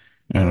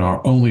and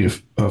are only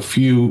a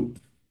few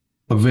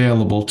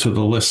available to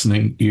the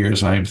listening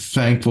ears. I am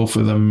thankful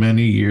for the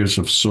many years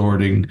of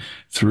sorting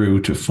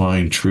through to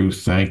find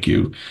truth. Thank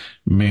you,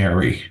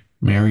 Mary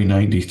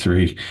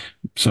 93.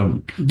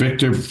 So,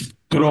 Victor,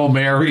 good old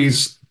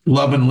Mary's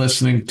loving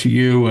listening to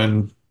you,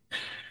 and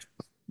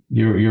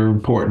you're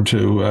important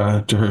to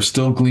her.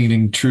 Still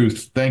gleaning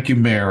truth. Thank you,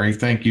 Mary.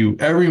 Thank you,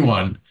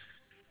 everyone.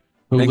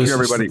 Thank you,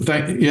 everybody.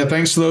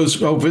 Thanks to those.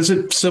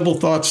 Visit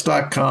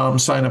civilthoughts.com.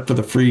 Sign up for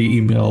the free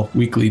email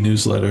weekly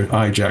newsletter.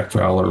 I, Jack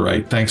Fowler,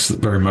 right? Thanks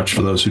very much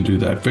for those who do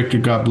that. Victor,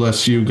 God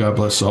bless you. God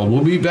bless all.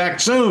 We'll be back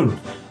soon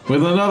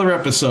with another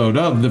episode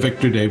of The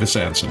Victor Davis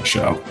Hanson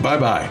Show.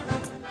 Bye-bye.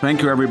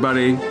 Thank you,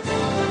 everybody.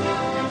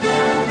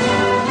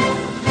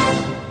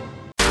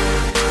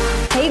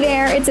 Hey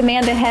there, it's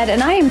Amanda Head,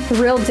 and I am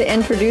thrilled to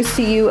introduce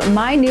to you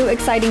my new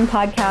exciting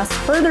podcast,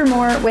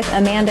 Furthermore with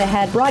Amanda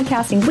Head,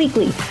 broadcasting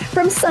weekly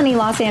from sunny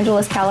Los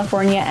Angeles,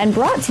 California, and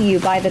brought to you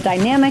by the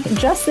dynamic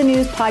Just the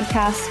News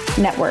Podcast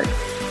Network.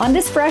 On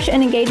this fresh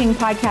and engaging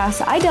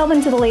podcast, I delve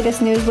into the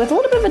latest news with a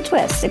little bit of a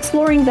twist,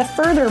 exploring the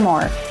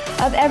furthermore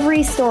of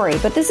every story.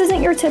 But this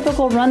isn't your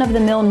typical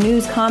run-of-the-mill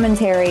news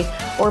commentary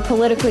or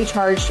politically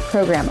charged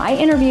program. I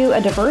interview a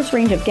diverse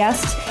range of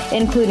guests,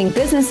 including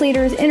business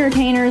leaders,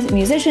 entertainers,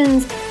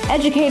 musicians,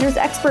 educators,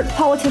 experts,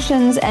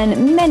 politicians,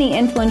 and many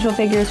influential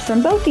figures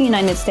from both the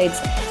United States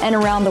and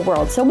around the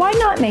world. So why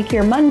not make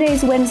your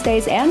Mondays,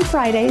 Wednesdays, and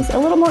Fridays a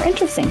little more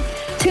interesting?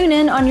 Tune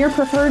in on your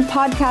preferred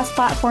podcast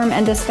platform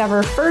and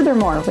discover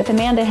Furthermore with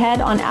Amanda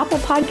Head on Apple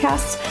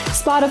Podcasts,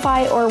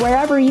 Spotify, or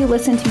wherever you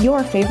listen to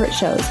your favorite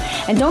shows.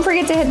 And don't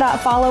forget to hit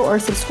that follow or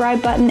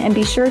subscribe button and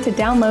be sure to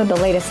download the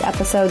latest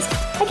episodes.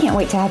 I can't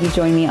wait to have you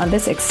join me on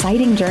this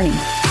exciting journey.